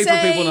okay to okay for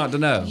say people not to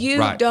know. You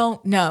right.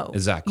 don't know.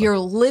 Exactly. You're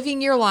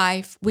living your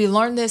life. We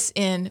learned this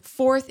in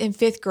 4th and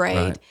 5th grade,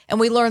 Right.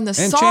 and we learned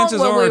the And song chances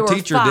when are we our were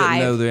teacher 5. didn't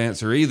know the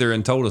answer either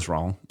and told us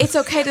wrong. It's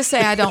okay to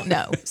say I don't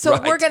know. So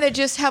Right. we're going to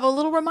just have a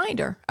little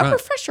reminder, a Right.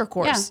 refresher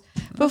course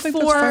I think that's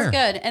before. fair.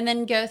 Good. And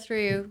then go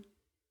through,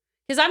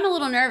 because I'm a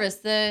little nervous.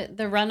 The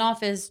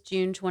runoff is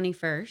June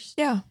 21st,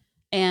 Yeah.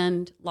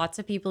 and lots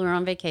of people are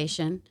on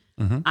vacation.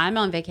 Mhm. I'm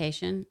on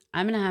vacation.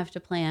 I'm going to have to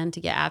plan to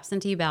get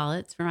absentee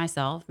ballots for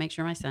myself, make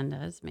sure my son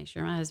does, make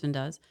sure my husband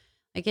does.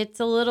 Like it's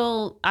a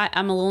little,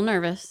 I'm a little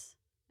nervous,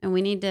 and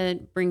we need to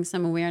bring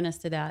some awareness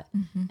to that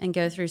and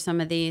go through some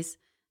of these.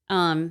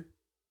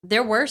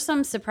 There were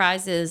some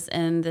surprises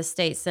in the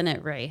state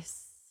Senate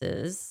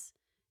races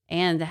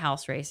and the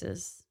House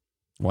races.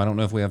 Well, I don't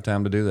know if we have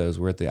time to do those.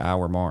 We're at the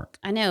hour mark.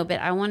 I know, but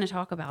I want to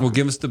talk about Well, them.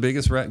 give us the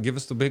give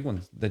us the big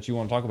ones that you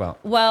want to talk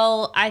about.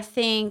 Well, I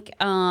think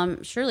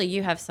surely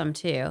you have some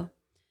too.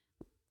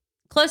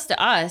 Close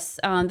to us,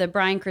 the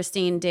Brian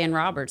Christine Dan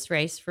Roberts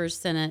race for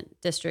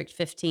Senate District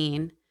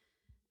 15.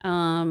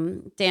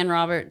 Dan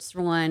Roberts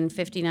won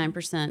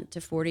 59% to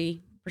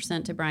 40%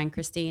 to Brian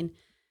Christine.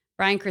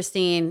 Brian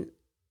Christine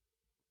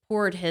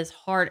poured his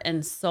heart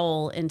and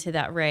soul into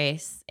that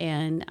race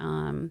and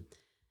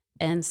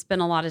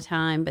spent a lot of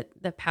time, but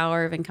the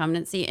power of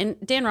incumbency. And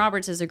Dan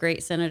Roberts is a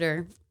great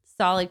senator,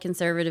 solid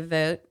conservative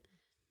vote.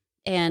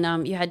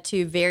 And you had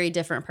two very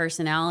different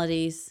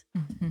personalities.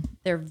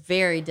 They're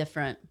very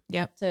different.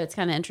 Yep. So it's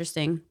kind of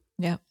interesting.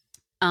 Yep.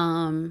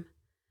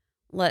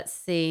 Let's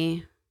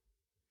see.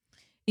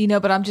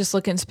 But I'm just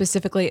looking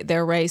specifically at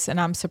their race, and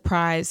I'm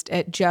surprised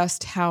at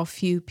just how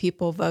few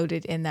people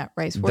voted in that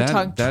race. We're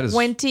talking that is-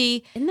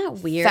 Isn't that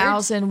weird?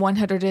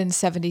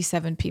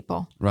 20,177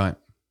 people. Right.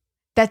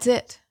 That's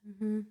it.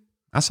 Mhm.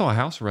 I saw a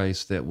House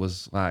race that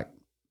was like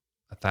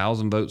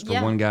 1,000 votes for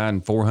Yeah. one guy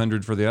and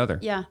 400 for the other.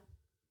 Yeah.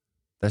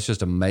 That's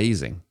just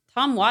amazing.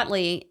 Tom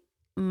Watley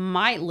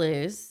might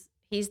lose.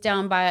 He's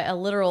down by a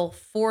literal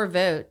 4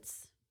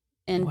 votes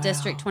in Wow.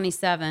 District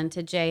 27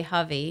 to Jay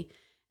Hovey.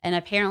 And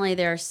apparently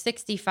there are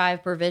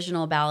 65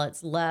 provisional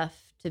ballots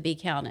left to be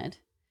counted.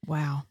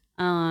 Wow.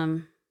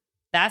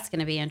 That's going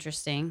to be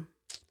interesting.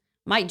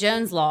 Mike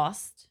Jones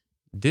lost.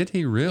 Did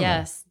he really?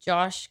 Yes,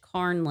 Josh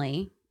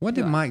Carnley. What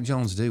did Mike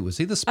Jones do? Was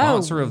he the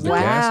sponsor of the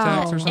wow. gas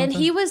tax or something? And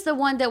he was the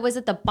one that was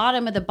at the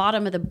bottom of the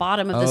bottom of the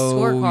bottom of the oh,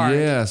 scorecard.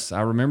 yes. I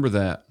remember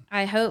that.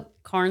 I hope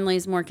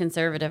Carnley's more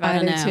conservative. I I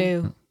don't do know.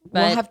 too.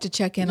 But- We'll have to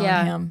check in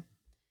yeah. on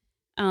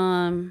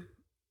him.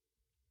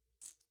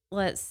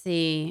 Let's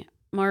see.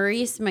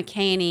 Maurice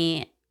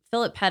McCaney,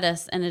 Philip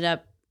Pettis ended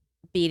up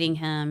beating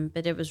him,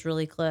 but it was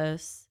really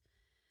close.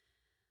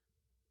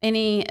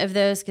 Any of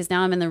those? Because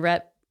now I'm in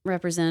the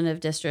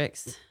representative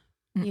districts.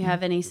 You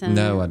have any sense?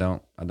 No, I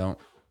don't. I don't.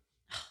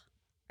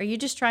 Are you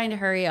just trying to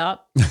hurry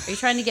up? Are you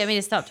trying to get me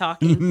to stop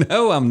talking?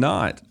 No, I'm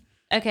not.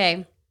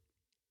 Okay.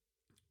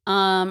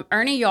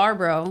 Ernie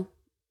Yarbrough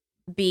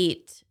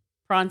beat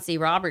Proncy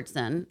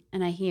Robertson,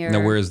 and I hear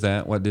Now, where is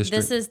that? What district?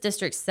 this is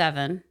District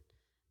 7.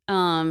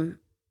 And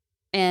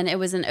it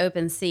was an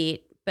open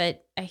seat,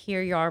 but I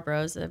hear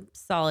Yarbrough's a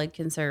solid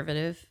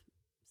conservative,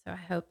 so I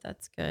hope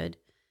that's good.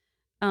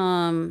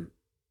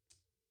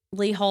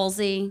 Lee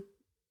Halsey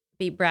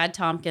beat Brad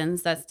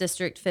Tompkins. That's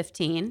District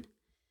 15.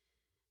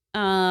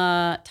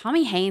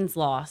 Tommy Haynes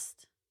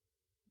lost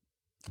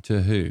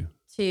To who?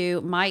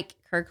 to Mike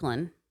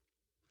Kirkland.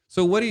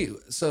 So what do you?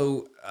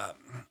 So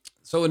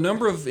a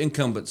number of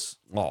incumbents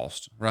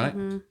lost, right?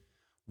 Mm-hmm.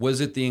 Was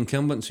it the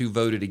incumbents who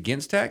voted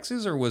against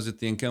taxes, or was it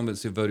the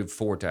incumbents who voted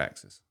for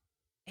taxes?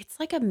 It's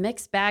like a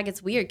mixed bag.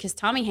 It's weird because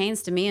Tommy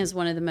Haynes to me is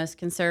one of the most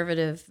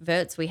conservative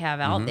votes we have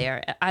out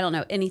there. I don't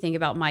know anything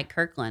about Mike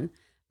Kirkland,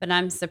 but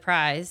I'm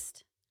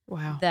surprised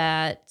Wow.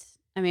 that,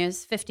 I mean, it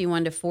was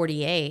 51 to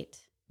 48.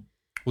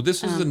 Well,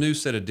 this is a new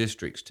set of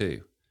districts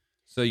too,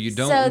 so you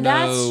don't So know.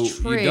 that's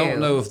You don't true.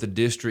 know if the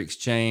districts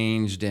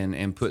changed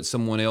and put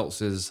someone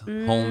else's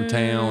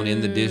hometown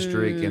in the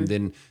district, and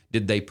then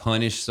did they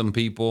punish some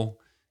people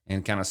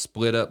and kind of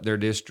split up their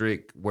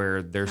district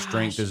where their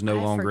strength Gosh, is no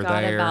I longer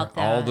forgot there? about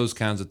All that. those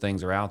kinds of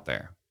things are out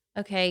there.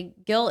 Okay,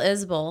 Gil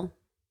Isbell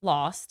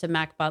lost to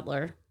Mac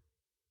Butler.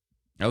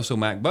 Oh, so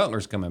Mac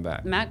Butler's coming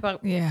back. Mac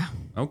Butler, Yeah.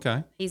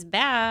 Okay. he's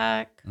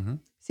back.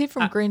 Is he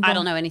from Greenville? I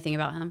don't know anything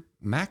about him.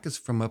 Mac is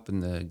from up in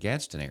the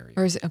Gadsden area.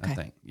 Or is it- okay. I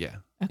think. Yeah.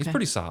 He's Okay.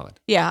 pretty solid.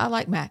 Yeah, I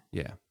like Mac.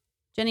 Yeah.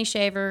 Jenny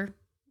Shaver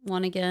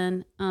won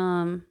again.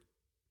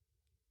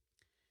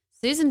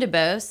 Susan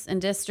DeBose in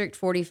District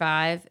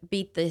 45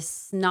 beat the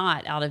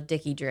snot out of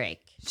Dickie Drake.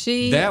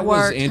 She That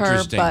was worked her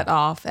interesting. butt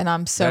off, and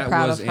I'm so that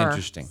proud was of her.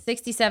 interesting.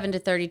 67 to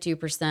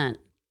 32%.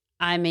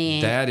 I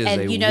mean, That is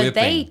and a you know,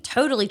 they whipping.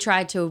 totally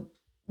tried to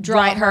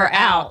draw Write her her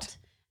out. out,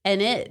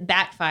 and it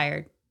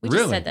backfired. We just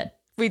Really? said that.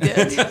 We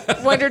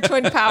did. Wonder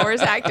Twin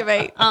powers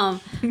activate.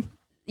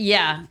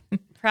 Yeah,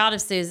 proud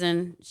of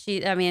Susan.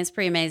 I mean, it's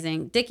pretty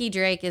amazing. Dickie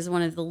Drake is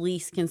one of the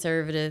least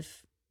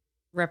conservative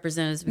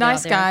representatives. we got Nice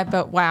out there. guy,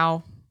 but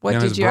wow. What Now,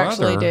 did his you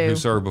actually brother, do? who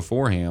served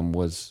before him,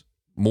 was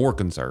more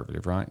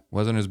conservative, right?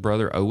 Wasn't his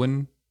brother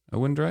Owen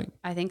Drake?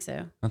 I think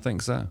so. I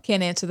think so.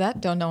 Can't answer that.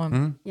 Don't know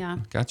him. Yeah.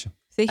 Gotcha.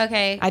 See?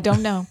 Okay. I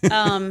don't know.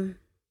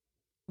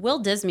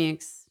 Will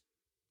Dismukes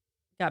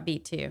got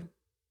beat too.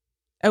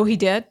 Oh, he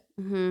did?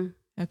 hmm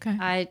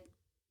Okay.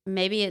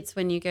 Maybe it's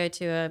when you go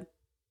to a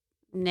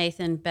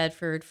Nathan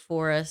Bedford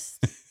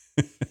Forest.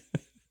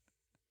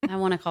 I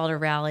want to call it a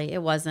rally.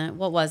 It wasn't.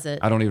 What was it?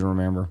 I don't even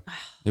remember.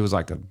 It was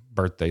like a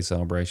birthday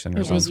celebration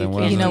or It was- something. you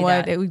wasn't You can't it? know do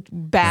what? that. It was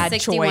bad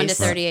 61 choice.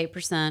 to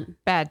 38%.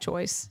 Bad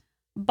choice.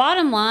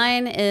 Bottom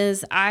line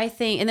is, I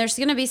think, and there's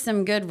going to be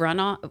some good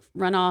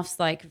runoffs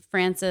like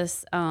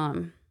Francis.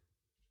 Why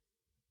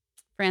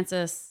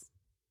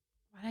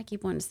do I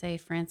keep wanting to say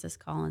Francis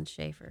Collins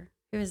Schaefer?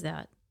 Who is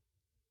that?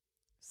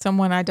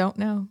 Someone I don't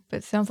know, but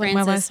it sounds like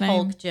Francis my last name.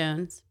 Polk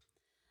Jones.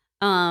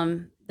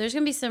 There's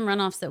going to be some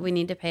runoffs that we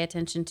need to pay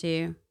attention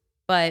to,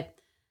 but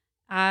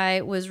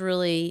I was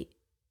really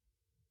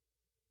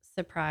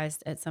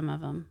surprised at some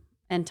of them.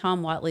 And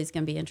Tom Watley's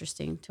going to be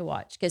interesting to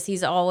watch because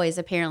he's always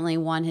apparently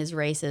won his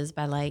races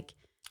by like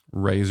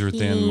Razor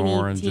thin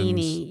margins.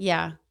 teeny,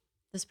 yeah,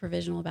 this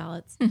provisional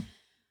ballots.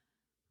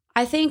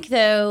 I think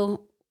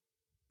though,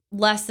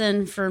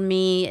 lesson for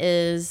me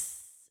is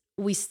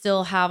we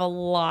still have a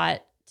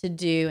lot to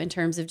do in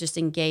terms of just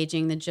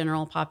engaging the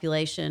general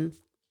population.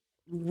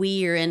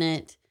 We're in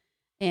it.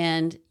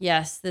 And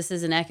yes, this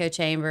is an echo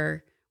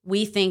chamber.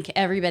 We think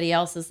everybody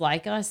else is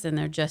like us and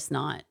they're just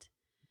not.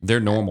 They're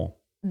normal.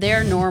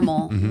 They're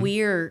normal. Mhm.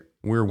 We're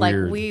We're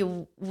weird.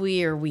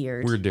 we are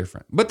weird. We're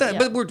different. But Yeah.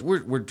 but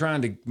we're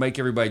trying to make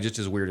everybody just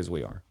as weird as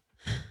we are.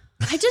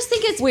 I just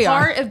think it's We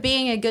part of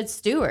being a good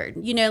steward.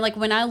 You know, like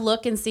when I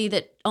look and see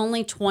that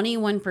only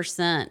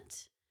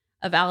 21%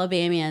 of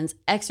Alabamians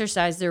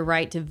exercise their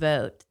right to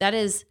vote, that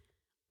is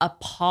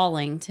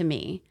appalling to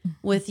me.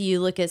 With you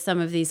look at some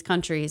of these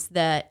countries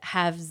that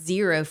have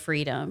zero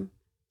freedom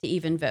to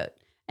even vote.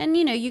 And,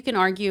 you know, you can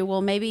argue,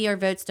 well, maybe our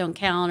votes don't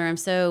count or I'm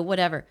so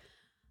whatever.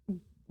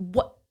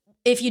 What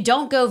if you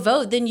don't go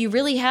vote, then you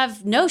really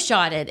have no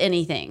shot at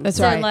anything. That's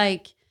so, right.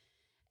 like,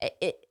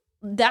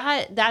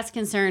 that's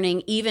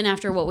concerning, even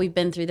after what we've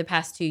been through the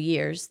past 2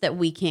 years, that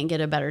we can't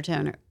get a better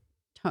toner.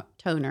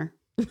 Turnout.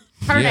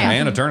 Yeah,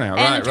 and a turnout.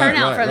 And right, a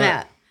turnout right, from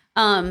right.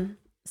 that.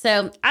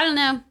 So I don't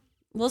know.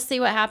 We'll see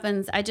what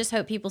happens. I just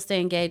hope people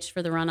stay engaged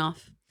for the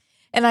runoff.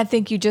 And I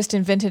think you just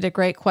invented a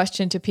great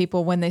question to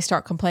people when they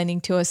start complaining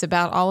to us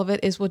about all of it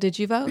is, well, did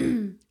you vote?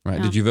 Right.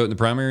 Yeah. Did you vote in the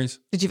primaries?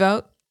 Did you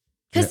vote?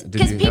 Because Yeah,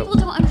 did you people help?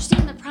 don't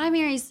understand the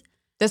primaries.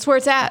 That's where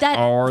it's at. That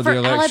Are the for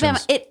Alabama,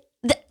 elections.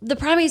 the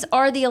primaries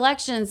are the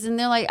elections, and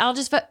they're like, I'll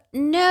just vote.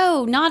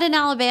 No, not in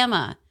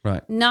Alabama.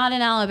 Right. Not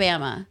in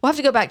Alabama. We'll have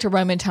to go back to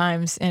Roman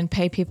times and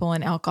pay people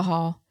in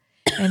alcohol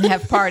and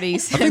have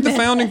parties. I think the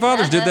founding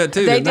fathers did that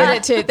too. They didn't did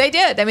it too. They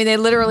did. I mean, they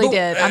literally But,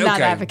 did. I'm not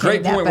okay,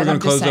 advocating great that, point. but We're I'm going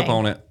to just close up saying.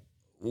 on it.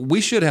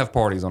 We should have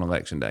parties on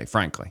election day,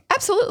 frankly.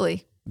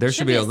 Absolutely. There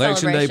should be a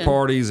election day celebration.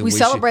 parties. And We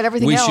celebrate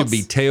everything We else. should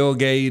be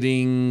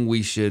tailgating.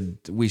 We should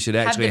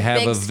actually the have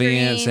big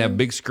events, screen. have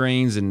big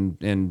screens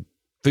and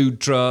food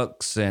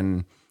trucks,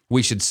 and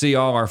we should see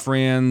all our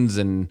friends.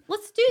 And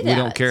Let's do that. we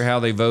don't care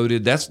how they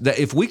voted.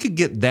 If we could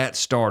get that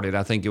started,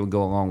 I think it would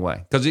go a long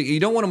way. Because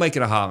you don't want to make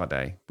it a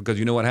holiday, because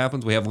you know what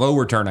happens? We have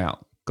lower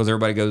turnout because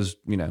everybody goes,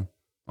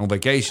 on on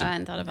vacation. I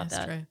hadn't thought about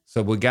That's that. true.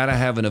 So we got to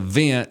have an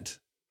event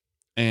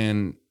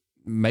and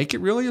make it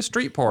really a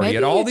street party Maybe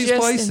at all you these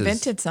just places.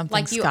 invented something,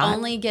 Like you Scott.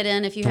 only get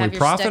in if you Can have we your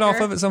profit sticker. off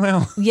of it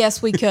somehow?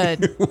 Yes, we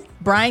could.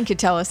 Brian could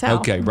tell us how.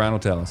 Okay, Brian will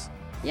tell us.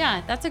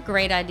 Yeah, that's a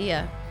great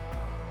idea.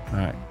 All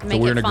right. Make so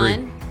we're it in fun.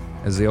 agreement.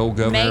 As the old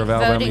governor Make of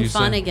Alabama voting used to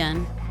fun say,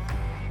 again.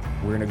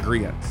 we're in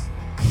agreement.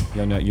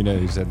 You know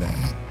who said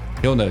that.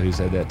 He'll know who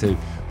said that too.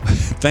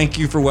 Thank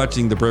you for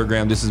watching the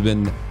program. This has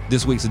been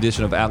this week's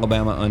edition of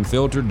Alabama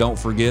Unfiltered. Don't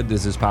forget,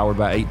 this is powered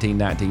by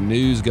 1819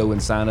 News. Go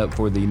and sign up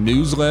for the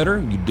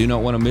newsletter. You do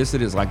not want to miss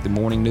it. It's like the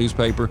morning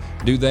newspaper.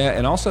 Do that.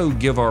 And also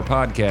give our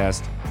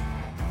podcast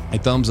a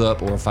thumbs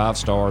up or a 5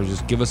 stars.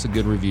 Just give us a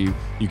good review.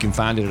 You can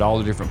find it at all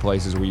the different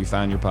places where you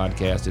find your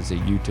podcast. It's at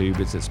YouTube.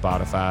 It's at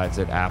Spotify. It's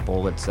at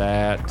Apple. It's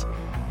at...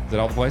 Is it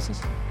all the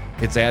places?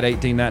 It's at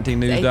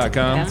 1819news.com.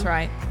 That's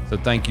right. So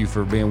thank you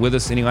for being with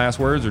us. Any last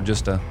words or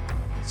just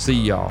see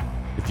y'all?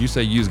 If you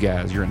say use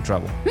guys, you're in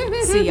trouble.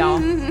 See y'all.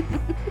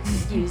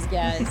 Use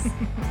guys.